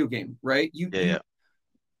 multiplayer video game, right? Yeah.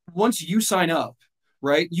 Once you sign up,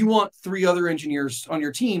 right, you want 3 other engineers on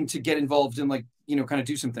your team to get involved in like, kind of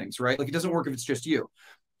do some things, right? Like it doesn't work if it's just you.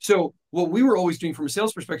 So what we were always doing from a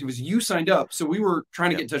sales perspective is you signed up. So we were trying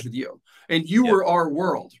to get in touch with you, and you were our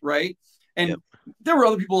world, right? And there were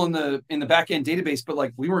other people in the back end database, but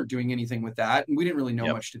like we weren't doing anything with that, and we didn't really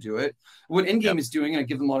know much to do it. What Endgame is doing, and I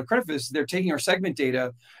give them a lot of credit for this, they're taking our segment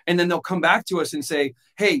data, and then they'll come back to us and say,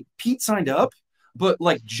 hey, Pete signed up, but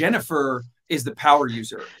like Jennifer is the power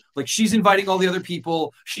user. Like she's inviting all the other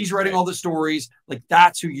people, she's writing all the stories. Like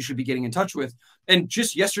that's who you should be getting in touch with. And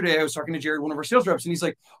just yesterday, I was talking to Jared, one of our sales reps, and he's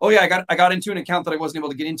like, "Oh yeah, I got into an account that I wasn't able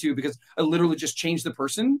to get into because I literally just changed the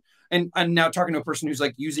person, and I'm now talking to a person who's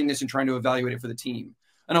like using this and trying to evaluate it for the team."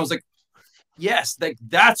 And I was like, "Yes, like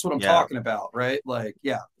that's what I'm talking about, right?" Like,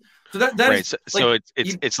 yeah. So that right. is, so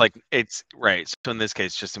it's right. So in this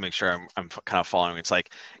case, just to make sure I'm kind of following, it's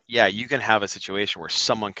like, yeah, you can have a situation where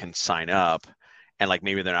someone can sign up, and like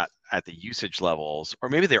maybe they're not at the usage levels, or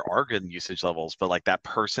maybe there are good usage levels, but like that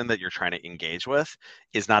person that you're trying to engage with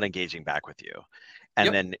is not engaging back with you.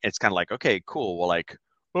 And then it's kind of like, okay, cool. Well, like,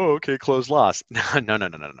 oh, okay, close loss. No.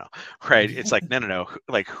 Right. It's like, no.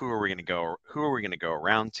 Like, who are we going to go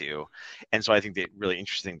around to? And so I think the really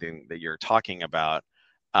interesting thing that you're talking about,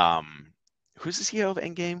 who's the CEO of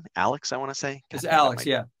Endgame? Alex, I want to say. It's Alex.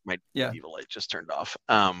 My evil light just turned off.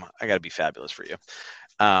 I got to be fabulous for you.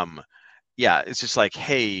 Yeah, it's just like,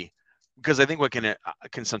 hey, because I think what can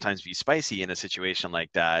sometimes be spicy in a situation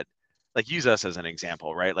like that, like use us as an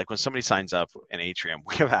example, right? Like when somebody signs up in Atrium,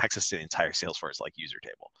 we have access to the entire Salesforce like user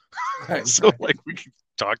table. Right, so like we can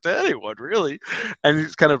talk to anyone really. And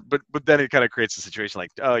it's kind of, but then it kind of creates a situation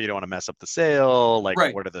like, oh, you don't want to mess up the sale. Like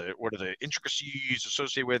what are the intricacies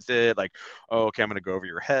associated with it? Like, oh, okay, I'm going to go over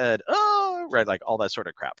your head. Oh, right. Like all that sort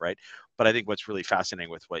of crap. Right. But I think what's really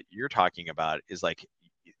fascinating with what you're talking about is like,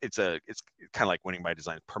 it's kind of like winning by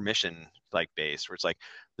design, permission like based, where it's like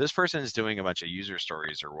this person is doing a bunch of user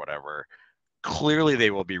stories or whatever. Clearly they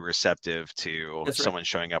will be receptive to someone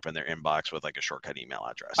showing up in their inbox with like a shortcut email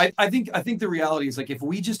address. I think the reality is like if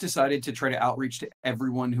we just decided to try to outreach to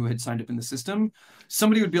everyone who had signed up in the system,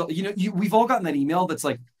 somebody would be, we've all gotten that email that's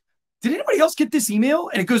like, did anybody else get this email?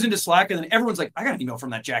 And it goes into Slack, and then everyone's like, I got an email from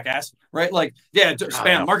that jackass, right? Like, yeah,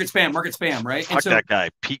 spam, market spam, right? Fuck that guy,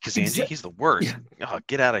 Pete Kazanjy, he's the worst. Yeah. Oh,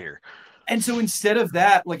 get out of here. And so instead of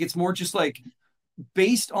that, like, it's more just like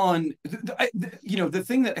based on, the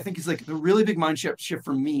thing that I think is like the really big mind shift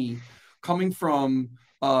for me coming from,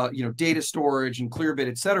 data storage and Clearbit,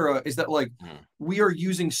 et cetera, is that like we are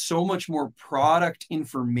using so much more product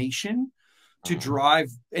information to drive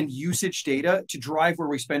and usage data to drive where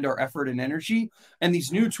we spend our effort and energy. And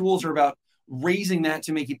these new tools are about raising that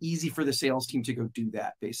to make it easy for the sales team to go do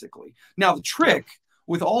that, basically. Now, the trick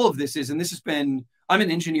with all of this is, and this has been, I'm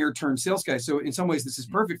an engineer turned sales guy, so in some ways this is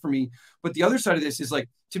perfect for me. But the other side of this is like,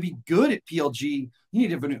 to be good at PLG, you need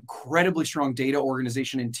to have an incredibly strong data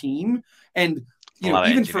organization and team. And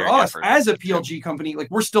even for us as a PLG company,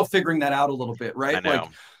 like we're still figuring that out a little bit, right? I know. Like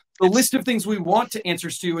the list of things we want to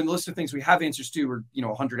answers to and the list of things we have answers to are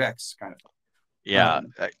 100x kind of. Yeah,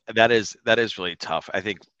 that is really tough. I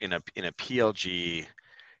think in a PLG,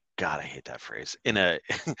 God, I hate that phrase. In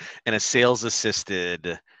a sales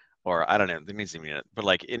assisted, or I don't know, that means even, but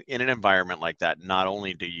like in an environment like that, not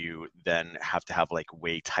only do you then have to have like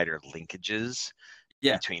way tighter linkages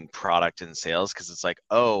between product and sales, because it's like,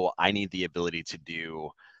 oh, I need the ability to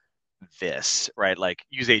do this, right? Like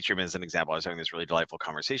use Atrium as an example. I was having this really delightful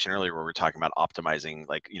conversation earlier where we're talking about optimizing,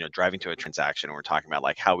 like, driving to a transaction. And we're talking about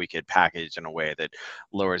like how we could package in a way that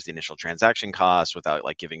lowers the initial transaction costs without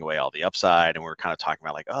like giving away all the upside. And we're kind of talking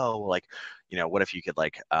about like, oh, like, what if you could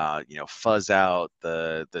like, fuzz out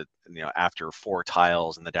the after 4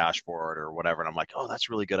 tiles in the dashboard or whatever. And I'm like, oh, that's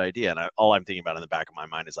a really good idea. And all I'm thinking about in the back of my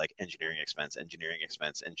mind is like engineering expense,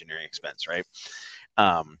 right?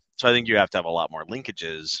 So I think you have to have a lot more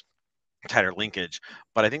linkages, tighter linkage.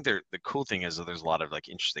 But I think the cool thing is that there's a lot of like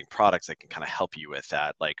interesting products that can kind of help you with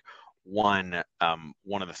that. Like one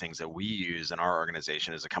of the things that we use in our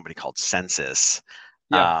organization is a company called Census.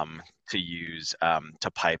 Yeah. To use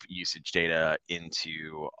to pipe usage data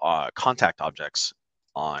into contact objects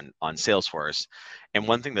on Salesforce. And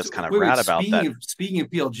one thing that's So kind of wait. rad about that. Speaking of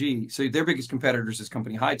PLG, so their biggest competitors is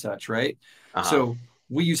company High Touch, right? Uh-huh. So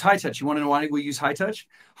we use High Touch. You want to know why we use High Touch?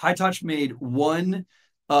 High Touch made one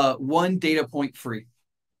data point free.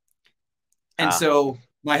 And so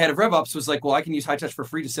my head of RevOps was like, well, I can use High Touch for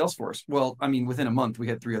free to Salesforce. Well, I mean, within a month, we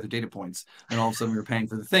had 3 other data points, and all of a sudden we were paying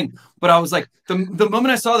for the thing. But I was like, the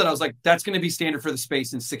moment I saw that, I was like, that's going to be standard for the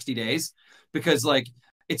space in 60 days, because like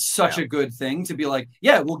it's such a good thing to be like,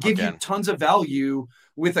 yeah, we'll give you tons of value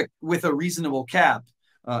with a reasonable cap.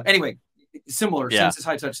 Anyway, similar, Census,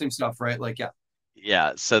 High Touch, same stuff, right? Like, yeah.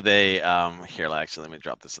 Yeah. So they here, actually, let me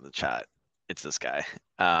drop this in the chat. It's this guy.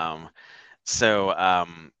 So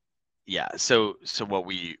yeah, so what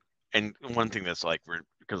we, and one thing that's like,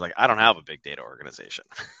 because like I don't have a big data organization.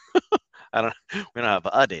 we don't have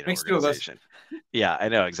a data Makes organization. Yeah, I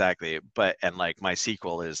know, exactly. But and like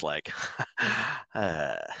MySQL is like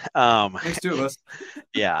Makes 2 of us.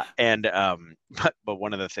 Yeah, and but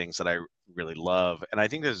one of the things that I really love, and I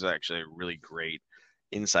think this is actually a really great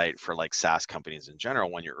insight for like SaaS companies in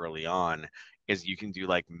general when you're early on, is you can do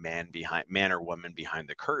like man or woman behind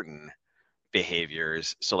the curtain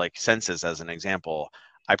behaviors. So like Census as an example,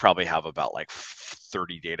 I probably have about like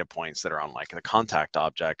 30 data points that are on like the contact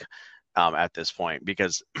object at this point,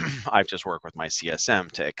 because I've just worked with my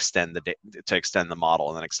CSM to extend the model,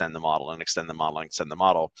 and then extend the model, and extend the model, and extend the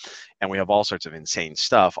model. And we have all sorts of insane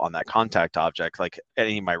stuff on that contact object. Like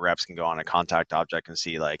any of my reps can go on a contact object and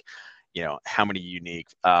see like, how many unique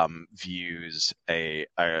views a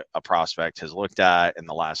prospect has looked at in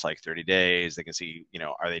the last like 30 days. They can see,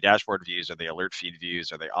 are they dashboard views? Are they alert feed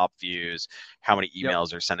views? Are they op views? How many emails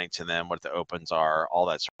they're sending to them? What the opens are? All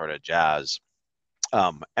that sort of jazz.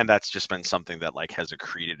 And that's just been something that like has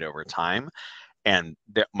accreted over time. And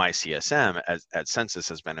my CSM at Census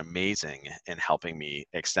has been amazing in helping me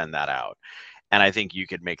extend that out. And I think you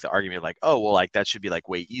could make the argument like, oh, well, like that should be like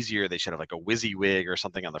way easier. They should have like a WYSIWYG or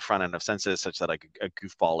something on the front end of Census, such that like a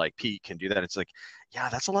goofball like Pete can do that. It's like, yeah,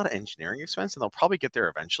 that's a lot of engineering expense, and they'll probably get there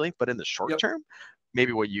eventually. But in the short term,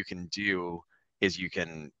 maybe what you can do is you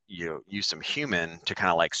can use some human to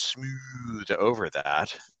kind of like smooth over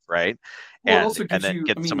that, right? Well, And it also gives then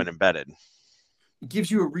get someone embedded. It gives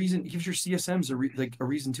you a reason. It gives your CSMs a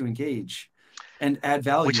reason to engage and add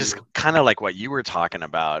value. Which is kind of like what you were talking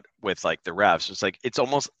about with like the refs. It's like, it's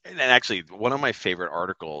almost, and actually one of my favorite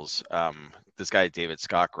articles, this guy David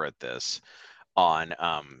Scott wrote this on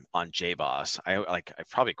JBoss. I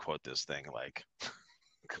probably quote this thing like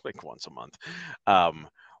like once a month.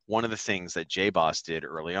 One of the things that JBoss did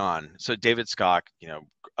early on. So David Scott,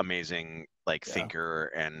 amazing like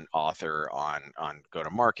thinker and author on go to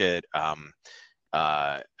market.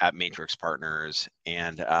 At Matrix Partners,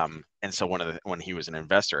 and so when he was an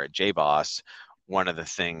investor at JBoss, one of the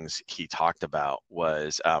things he talked about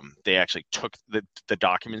was they actually took the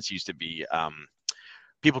documents used to be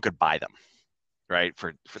people could buy them, right,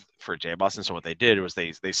 for JBoss, and so what they did was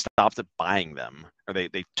they stopped buying them, or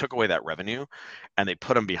they took away that revenue, and they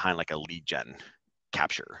put them behind like a lead gen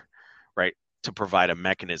capture, right, to provide a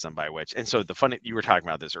mechanism by which. And so you were talking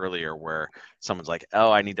about this earlier, where someone's like,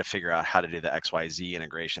 oh, I need to figure out how to do the XYZ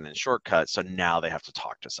integration and shortcut. So now they have to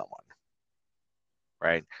talk to someone,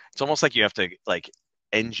 right? It's almost like you have to like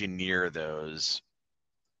engineer those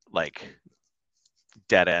like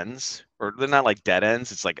dead ends, or they're not like dead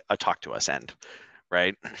ends. It's like a talk to us end,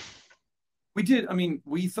 right? We did. I mean,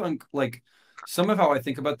 we think like some of how I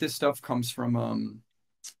think about this stuff comes from,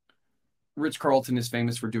 Rich Carlton is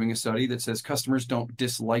famous for doing a study that says customers don't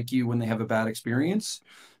dislike you when they have a bad experience.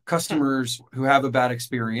 Customers who have a bad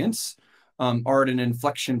experience are at an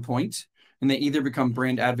inflection point, and they either become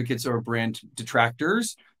brand advocates or brand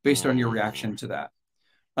detractors based on your reaction to that.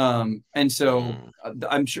 And so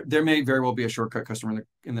I'm sure there may very well be a shortcut customer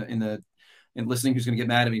in listening who's going to get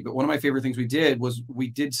mad at me. But one of my favorite things we did was we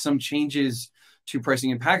did some changes to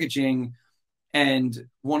pricing and packaging. And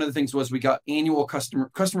one of the things was we got annual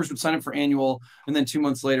customers would sign up for annual, and then 2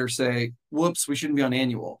 months later say, whoops, we shouldn't be on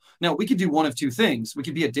annual. Now we could do one of two things. We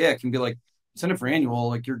could be a dick and be like, sign up for annual,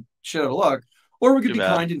 like you're shit out of luck. Or we could be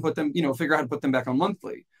kind and put them, figure out how to put them back on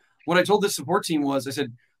monthly. What I told the support team was, I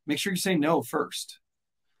said, make sure you say no first.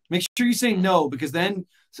 Make sure you say no, because then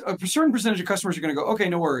a certain percentage of customers are going to go, okay,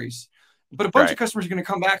 no worries. But a bunch of customers are going to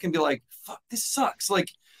come back and be like, fuck, this sucks. Like,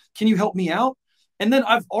 can you help me out? And then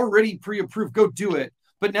I've already pre-approved, go do it.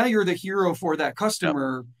 But now you're the hero for that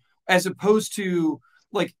customer, as opposed to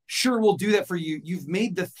like, sure, we'll do that for you. You've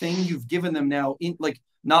made the thing you've given them now in like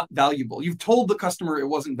not valuable. You've told the customer it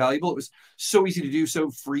wasn't valuable. It was so easy to do,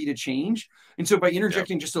 so free to change. And so by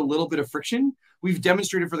interjecting just a little bit of friction, we've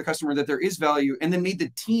demonstrated for the customer that there is value, and then made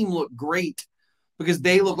the team look great because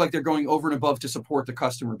they look like they're going over and above to support the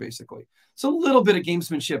customer, basically. So a little bit of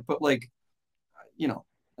gamesmanship, but like, you know,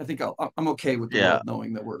 I think I'm okay with the world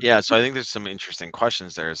knowing that we're. Yeah, so I think there's some interesting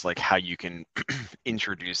questions there. Is like how you can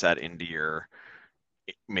introduce that into your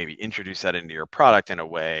product in a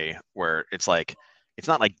way where it's like it's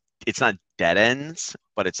not dead ends,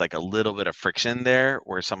 but it's like a little bit of friction there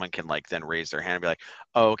where someone can like then raise their hand and be like,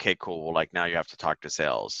 oh, okay, cool. Well, like now you have to talk to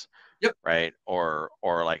sales. Yep. Right. Or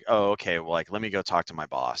like, oh, okay, well, like let me go talk to my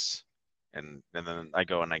boss. And then I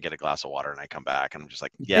go and I get a glass of water and I come back and I'm just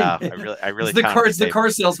like, yeah, I really it's the car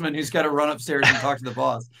salesman who's got to run upstairs and talk to the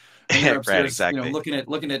boss. And you're upstairs, right, exactly. You know,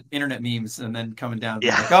 looking at internet memes and then coming down.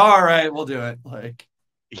 Yeah. Like, all right, we'll do it. Like,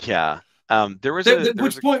 yeah.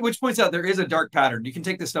 Which points out there is a dark pattern. You can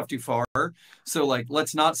take this stuff too far. So like,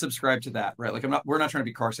 let's not subscribe to that, right? Like we're not trying to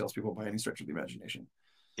be car salespeople by any stretch of the imagination.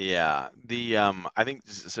 Yeah. I think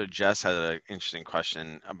so. Jess had an interesting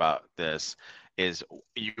question about this. Is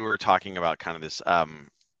you were talking about kind of this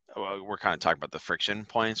we're kind of talking about the friction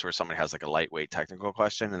points where somebody has like a lightweight technical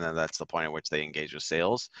question and then that's the point at which they engage with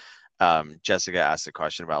sales. Jessica asked a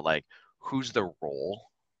question about like who's the role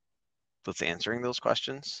that's answering those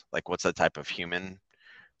questions, like what's the type of human,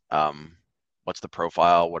 what's the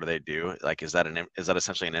profile, what do they do, like is that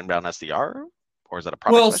essentially an inbound SDR or is that a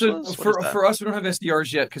product specialist? So for us, we don't have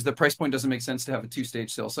SDRs yet because the price point doesn't make sense to have a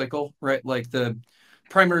 2-stage sales cycle, right? Like the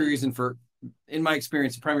primary reason for, in my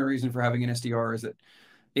experience, the primary reason for having an SDR is that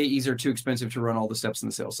AEs are too expensive to run all the steps in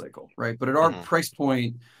the sales cycle, right? But at our price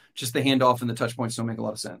point, just the handoff and the touch points don't make a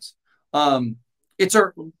lot of sense. It's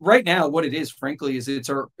our right now, what it is, frankly, is it's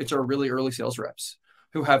our really early sales reps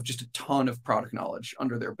who have just a ton of product knowledge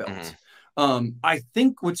under their belt. I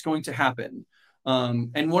think what's going to happen,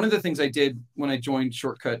 and one of the things I did when I joined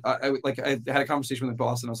Shortcut, I had a conversation with my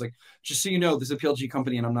boss and I was like, just so you know, this is a PLG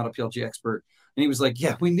company and I'm not a PLG expert. And he was like,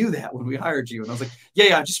 yeah, we knew that when we hired you. And I was like,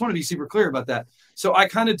 yeah, I just want to be super clear about that. So I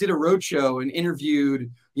kind of did a roadshow and interviewed,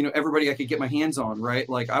 you know, everybody I could get my hands on, right?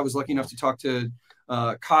 Like I was lucky enough to talk to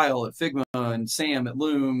Kyle at Figma and Sam at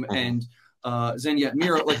Loom and Xenia at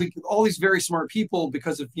Miro. Like all these very smart people,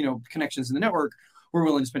 because of, you know, connections in the network, were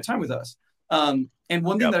willing to spend time with us. And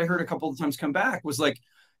one thing that I heard a couple of times come back was like,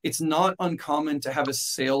 it's not uncommon to have a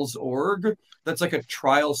sales org that's like a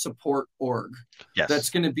trial support org. Yes. That's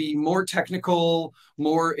going to be more technical,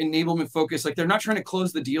 more enablement focused. Like they're not trying to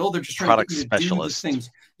close the deal. They're just trying product to get you specialist. To do the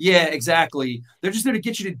things. Yeah, exactly. They're just there to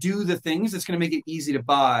get you to do the things that's going to make it easy to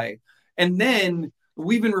buy. And then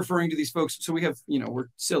we've been referring to these folks. So we have, you know, we're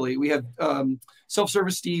silly. We have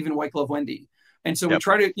self-service Steve and White Glove Wendy. And so we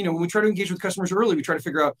try to, you know, when we try to engage with customers early, we try to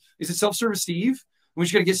figure out, is it self-service Steve? We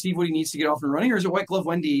just got to get Steve what he needs to get off and running, or is it White Glove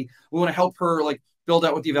Wendy? We want to help her like build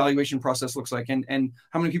out what the evaluation process looks like and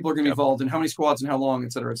how many people are going to be involved and how many squads and how long,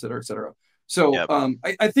 et cetera, et cetera, et cetera. So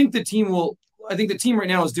I think the team right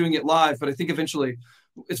now is doing it live, but I think eventually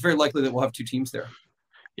it's very likely that we'll have 2 teams there.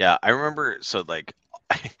 Yeah. I remember. So like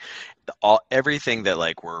everything that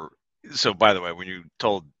like so by the way, when you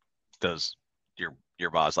told your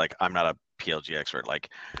boss, like, I'm not a PLG expert, like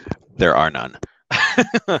there are none.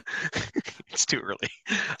 It's too early.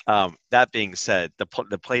 That being said,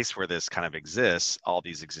 the place where this kind of exists, all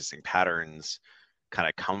these existing patterns kind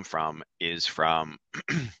of come from is from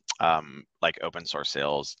like open source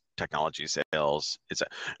sales, technology sales. It's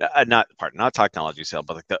not technology sale,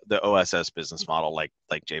 but like the OSS business model, like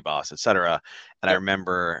JBoss, et cetera. And I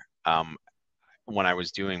remember when I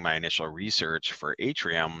was doing my initial research for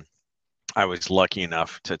Atrium, I was lucky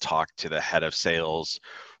enough to talk to the head of sales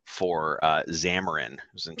for Xamarin. It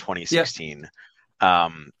was in 2016.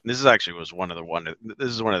 This is actually one of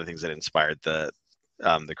the things that inspired the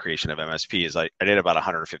creation of MSP. Is I did about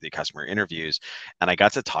 150 customer interviews, and I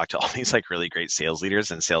got to talk to all these like really great sales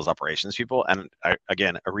leaders and sales operations people. And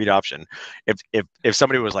again, a read option. If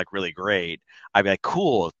somebody was like really great, I'd be like,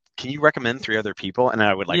 cool. Can you recommend 3 other people? And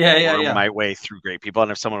I would like worm my way through great people.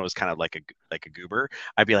 And if someone was kind of like a goober,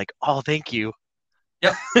 I'd be like, oh, thank you.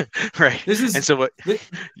 Yep. Right. And so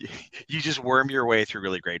you just worm your way through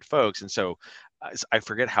really great folks. And so I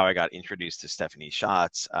forget how I got introduced to Stephanie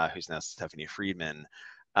Schatz, who's now Stephanie Friedman.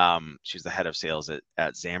 She's the head of sales at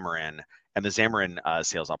Xamarin. And the Xamarin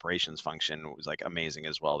sales operations function was like amazing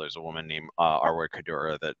as well. There's a woman named Arwa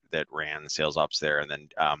Kadura that ran sales ops there. And then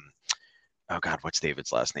oh God, what's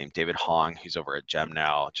David's last name? David Hong, who's over at Gem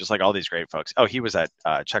now. Just like all these great folks. Oh, he was at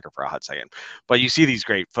Checker for a hot second. But you see these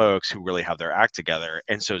great folks who really have their act together.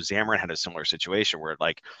 And so Xamarin had a similar situation where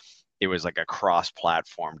like it was like a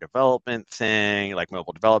cross-platform development thing, like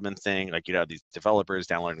mobile development thing. Like you'd have these developers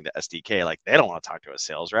downloading the SDK, like they don't want to talk to a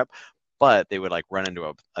sales rep, but they would like run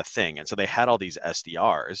into a thing. And so they had all these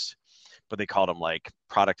SDRs, but they called them like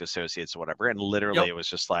product associates or whatever. And literally Yep. it was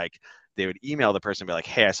just like they would email the person and be like,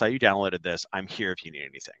 hey, I saw you downloaded this. I'm here if you need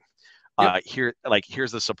anything. Yep.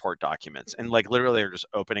 Here's the support documents. And like literally they're just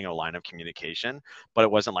opening a line of communication, but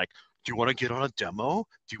it wasn't like, do you want to get on a demo?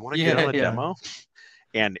 Do you want to get on a demo?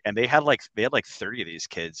 And they had like 30 of these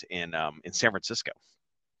kids in San Francisco.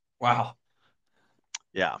 Wow.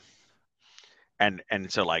 Yeah. And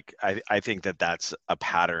so like I think that's a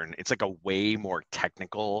pattern. It's like a way more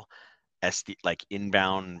technical SD, like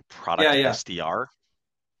inbound product SDR.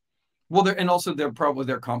 Well, and also their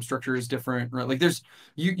comp structure is different, right? Like there's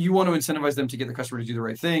you want to incentivize them to get the customer to do the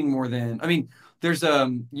right thing more than, I mean, there's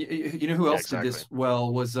you know who else did this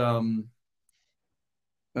well was oh,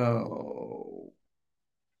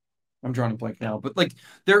 I'm drawing a blank now, but like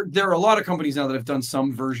there are a lot of companies now that have done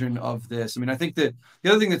some version of this. I mean, I think that the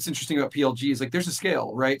other thing that's interesting about PLG is like there's a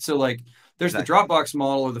scale, right? So like there's the Dropbox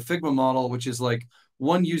model or the Figma model, which is like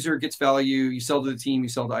one user gets value, you sell to the team, you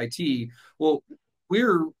sell to IT. Well,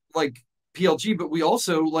 we're like PLG, but we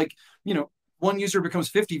also like, you know, one user becomes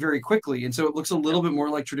 50 very quickly. And so it looks a little bit more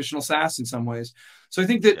like traditional SaaS in some ways. So I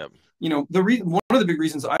think that, you know, one of the big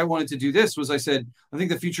reasons I wanted to do this was I said, I think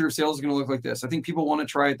the future of sales is going to look like this. I think people want to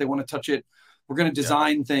try it. They want to touch it. We're going to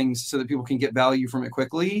design things so that people can get value from it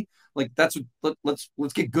quickly. Like that's what, let's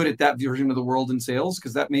get good at that version of the world in sales,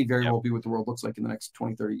 because that may very well be what the world looks like in the next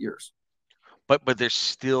 20, 30 years. But there's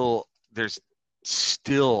still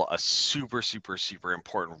a super, super, super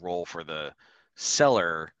important role for the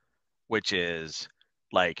seller, which is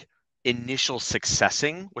like initial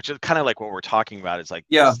successing, which is kind of like what we're talking about, is like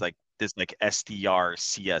this like SDR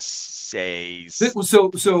CSA.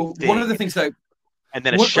 So one of the things that and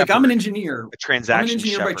then like I'm an engineer. A transaction I'm an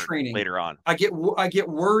engineer by training. Later on. I get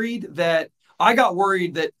worried that I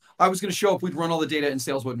was going to show up, we'd run all the data, and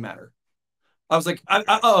sales wouldn't matter. I was like,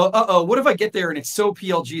 what if I get there and it's so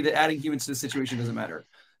PLG that adding humans to the situation doesn't matter?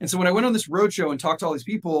 And so when I went on this roadshow and talked to all these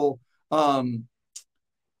people, it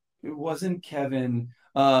wasn't Kevin.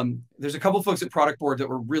 There's a couple of folks at Product Board that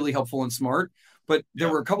were really helpful and smart, but there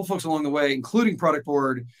were a couple of folks along the way, including Product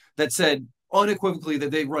Board, that said unequivocally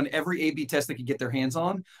that they run every A/B test they could get their hands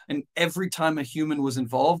on, and every time a human was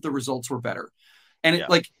involved, the results were better. And it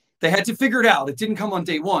like they had to figure it out. It didn't come on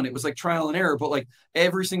day one. It was like trial and error, but like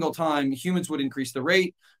every single time humans would increase the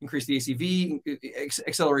rate, increase the ACV,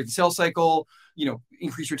 accelerate the sales cycle, you know,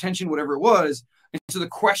 increase retention, whatever it was. And so the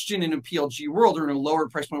question in a PLG world or in a lower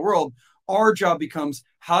price point world, our job becomes,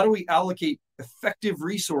 how do we allocate effective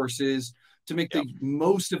resources to make the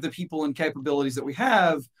most of the people and capabilities that we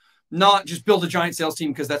have, not just build a giant sales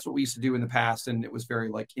team, because that's what we used to do in the past. And it was very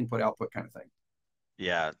like input output kind of thing.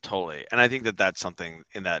 Yeah, totally. And I think that's something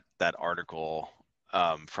in that article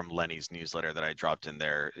from Lenny's newsletter that I dropped in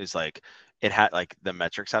there is like, it had like the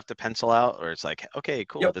metrics have to pencil out, or it's like, okay,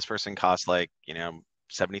 cool. This person costs like, you know,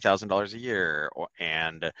 $70,000 a year,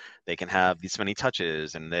 and they can have these many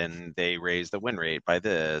touches, and then they raise the win rate by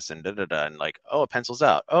this, and and like, oh, it pencils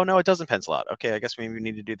out. Oh no, it doesn't pencil out. Okay, I guess maybe we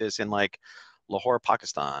need to do this in like Lahore,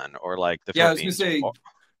 Pakistan, or like the Philippines. I was gonna say,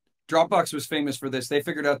 Dropbox was famous for this. They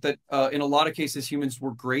figured out that in a lot of cases humans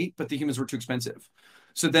were great, but the humans were too expensive.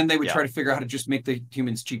 So then they would try to figure out how to just make the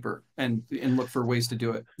humans cheaper and look for ways to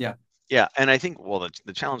do it. Yeah. Yeah, and I think, well,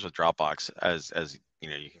 the challenge with Dropbox, as you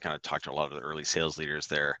know, you can kind of talk to a lot of the early sales leaders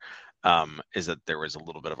there, is that there was a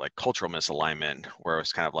little bit of like cultural misalignment where it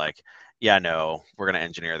was kind of like, yeah, no, we're going to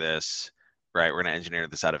engineer this, right? We're going to engineer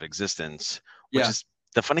this out of existence, which is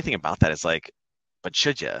the funny thing about that is like, but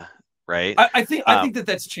should you? Right. I think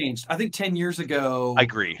that's changed. I think 10 years ago, I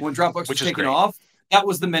agree, when Dropbox was taken off, that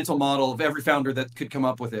was the mental model of every founder that could come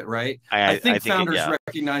up with it. Right. I think founders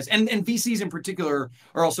recognize, and VCs in particular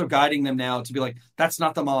are also guiding them now to be like, that's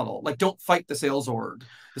not the model. Like, don't fight the sales org.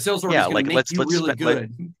 The sales org is going to make you really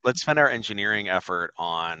good. Let's spend our engineering effort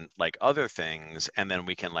on like other things, and then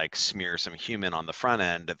we can like smear some human on the front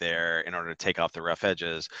end there in order to take off the rough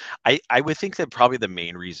edges. I would think that probably the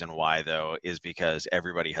main reason why, though, is because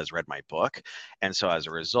everybody has read my book, and so as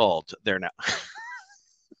a result, they're now.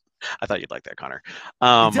 I thought you'd like that, Connor.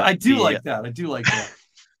 I do like that.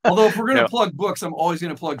 Although if we're going to plug books, I'm always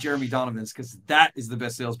going to plug Jeremy Donovan's, because that is the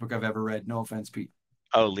best sales book I've ever read. No offense, Pete.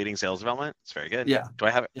 Oh, Leading Sales Development. It's very good. Yeah. Do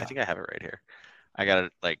I have it? I think I have it right here. I got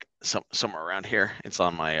it like somewhere around here. It's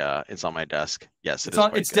on my desk. Yes, it It's is on.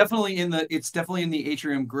 quite good. It's definitely in the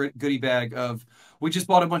Atrium goodie bag of. We just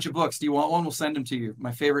bought a bunch of books. Do you want one? We'll send them to you.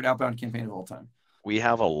 My favorite outbound campaign of all time. We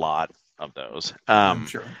have a lot of those. I'm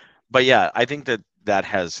sure. But yeah, I think that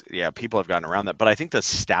has, yeah, people have gotten around that. But I think the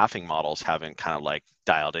staffing models haven't kind of like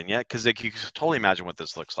dialed in yet, because like you can totally imagine what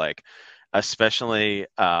this looks like, especially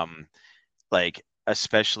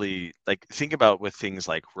especially like think about with things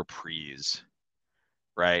like Reprise,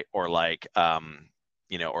 right? Or like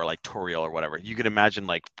or like Toriel or whatever. You could imagine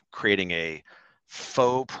like creating a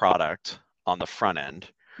faux product on the front end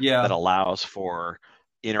that Yeah. allows for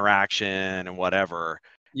interaction and whatever,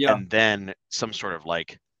 Yeah. and then some sort of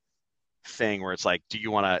like thing where it's like, do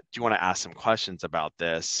you want to ask some questions about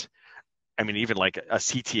this? I mean, even like a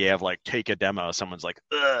CTA of like take a demo, someone's like,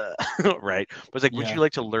 ugh, right? But it's like, would Yeah. you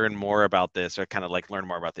like to learn more about this, or kind of like learn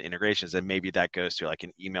more about the integrations? And maybe that goes to like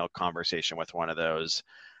an email conversation with one of those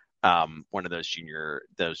junior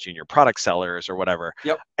product sellers or whatever.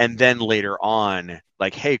 Yep. And then later on,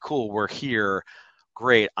 like, hey, cool, we're here.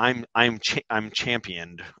 Great. I'm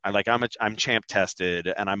championed. I'm champ tested,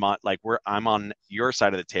 and I'm on your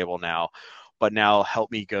side of the table now. But now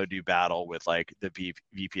help me go do battle with like the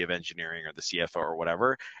VP of engineering or the CFO or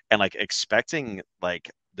whatever, and like expecting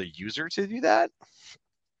like the user to do that.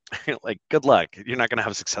 Like, good luck. You're not going to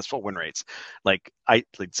have successful win rates. Like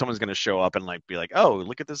someone's going to show up and like be like, oh,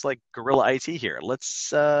 look at this like guerrilla IT here.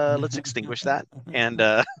 Let's extinguish that. And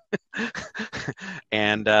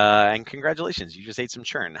and congratulations, you just ate some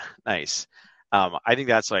churn. Nice. I think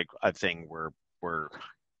that's like a thing where we're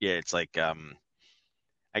yeah, it's like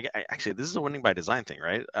actually this is a winning by design thing,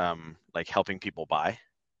 right? Like helping people buy,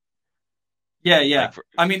 Yeah. Yeah. like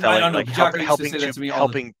I mean, I selling, don't know. like Jocko used to say that to me all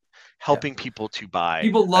the. Yeah. helping people to buy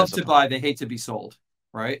People love as to opposed. buy. They hate to be sold.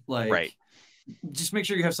 Right. Like, Right. just make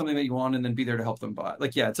sure you have something that you want, and then be there to help them buy.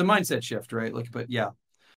 Like, yeah, it's a mindset shift, right? Like, but yeah,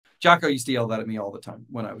 Jocko used to yell that at me all the time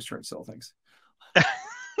when I was trying to sell things.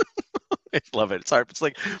 I love it. It's hard. It's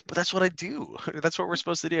like, but that's what I do. That's what we're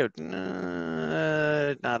supposed to do.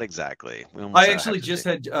 Not exactly. We almost I had a actually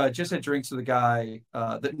hesitation. just had drinks with a guy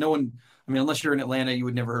that no one. I mean, unless you're in Atlanta, you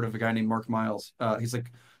would never heard of a guy named Mark Miles. He's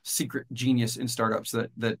like secret genius in startups.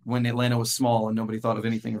 That when Atlanta was small and nobody thought of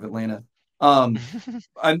anything of Atlanta. Um,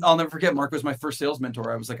 I'll never forget. Mark was my first sales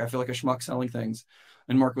mentor. I was like, I feel like a schmuck selling things,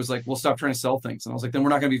 and Mark was like, "Well, stop trying to sell things." And I was like, "Then we're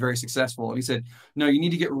not going to be very successful." And he said, "No, you need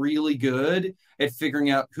to get really good at figuring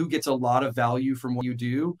out who gets a lot of value from what you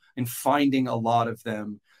do and finding a lot of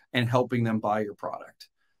them and helping them buy your product."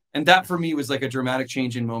 And that for me was like a dramatic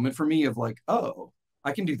change in moment for me of like, oh,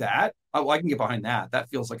 I can do that. Oh, I can get behind that. That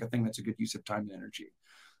feels like a thing that's a good use of time and energy.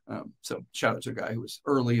 So shout out to a guy who was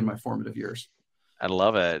early in my formative years. I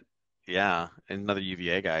love it. Yeah, another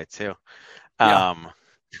UVA guy too. Yeah. Um,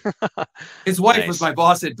 His wife was nice, my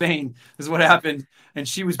boss at Bain, is what happened. And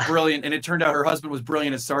she was brilliant. And it turned out her husband was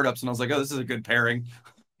brilliant at startups. And I was like, oh, this is a good pairing.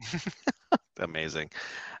 amazing.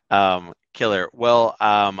 Killer. Well,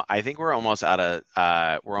 I think we're almost out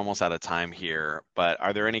of time here. But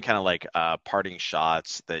are there any kind of like parting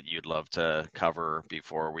shots that you'd love to cover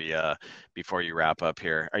before you wrap up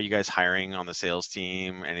here? Are you guys hiring on the sales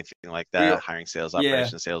team? Anything like We, that? Hiring sales yeah,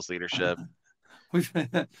 operations, sales leadership? we've, this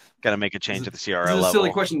Got to make a change at the CRO is a silly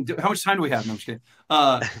level. question. How much time do we have? No, I'm just kidding.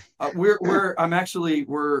 I'm actually,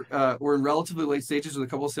 we're in relatively late stages with a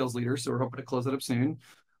couple of sales leaders. So we're hoping to close that up soon.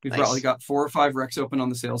 We've probably Nice. got 4 or 5 recs open on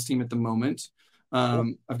the sales team at the moment.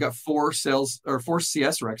 Cool. I've got 4 CS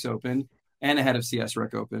recs open and a head of CS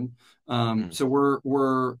rec open. Mm, So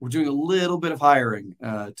we're doing a little bit of hiring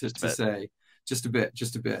just a to bit. say just a bit.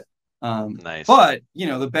 Nice. But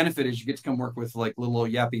the benefit is you get to come work with like little old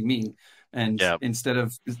yappy me, and Yeah. instead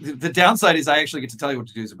of the downside is I actually get to tell you what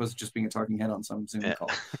to do as opposed to just being a talking head on some Zoom Yeah. call.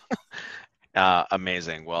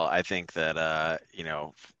 Amazing. Well, I think that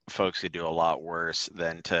folks could do a lot worse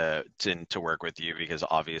than to work with you, because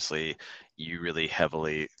obviously you really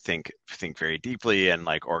heavily think very deeply and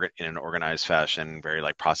like in an organized fashion, very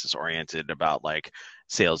like process oriented about like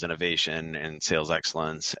sales innovation and sales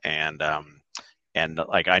excellence, and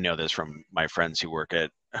like I know this from my friends who work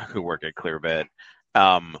at Clearbit.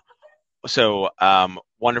 Um,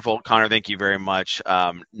 Wonderful, Connor. Thank you very much.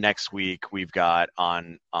 Next week we've got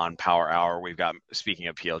on Power Hour. We've got, speaking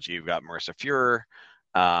of PLG, we've got Marissa Fuhrer.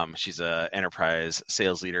 She's a enterprise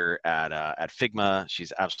sales leader at Figma.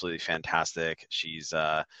 She's absolutely fantastic. She's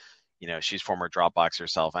former Dropbox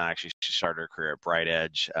herself, and actually she started her career at Bright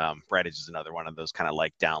Edge. Bright Edge is another one of those kind of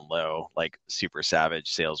like down low, like super savage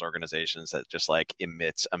sales organizations that just like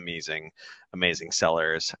emits amazing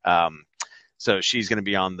sellers. So she's going to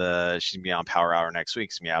be on Power Hour next week.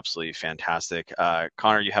 It's going to be absolutely fantastic.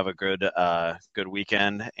 Connor, you have a good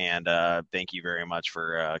weekend, and thank you very much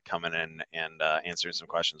for coming in and answering some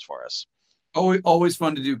questions for us. Always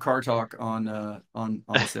fun to do car talk on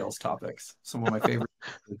sales topics. Some of my favorite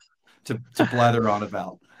to blather on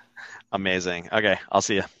about. Amazing. Okay, I'll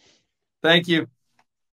see you. Thank you.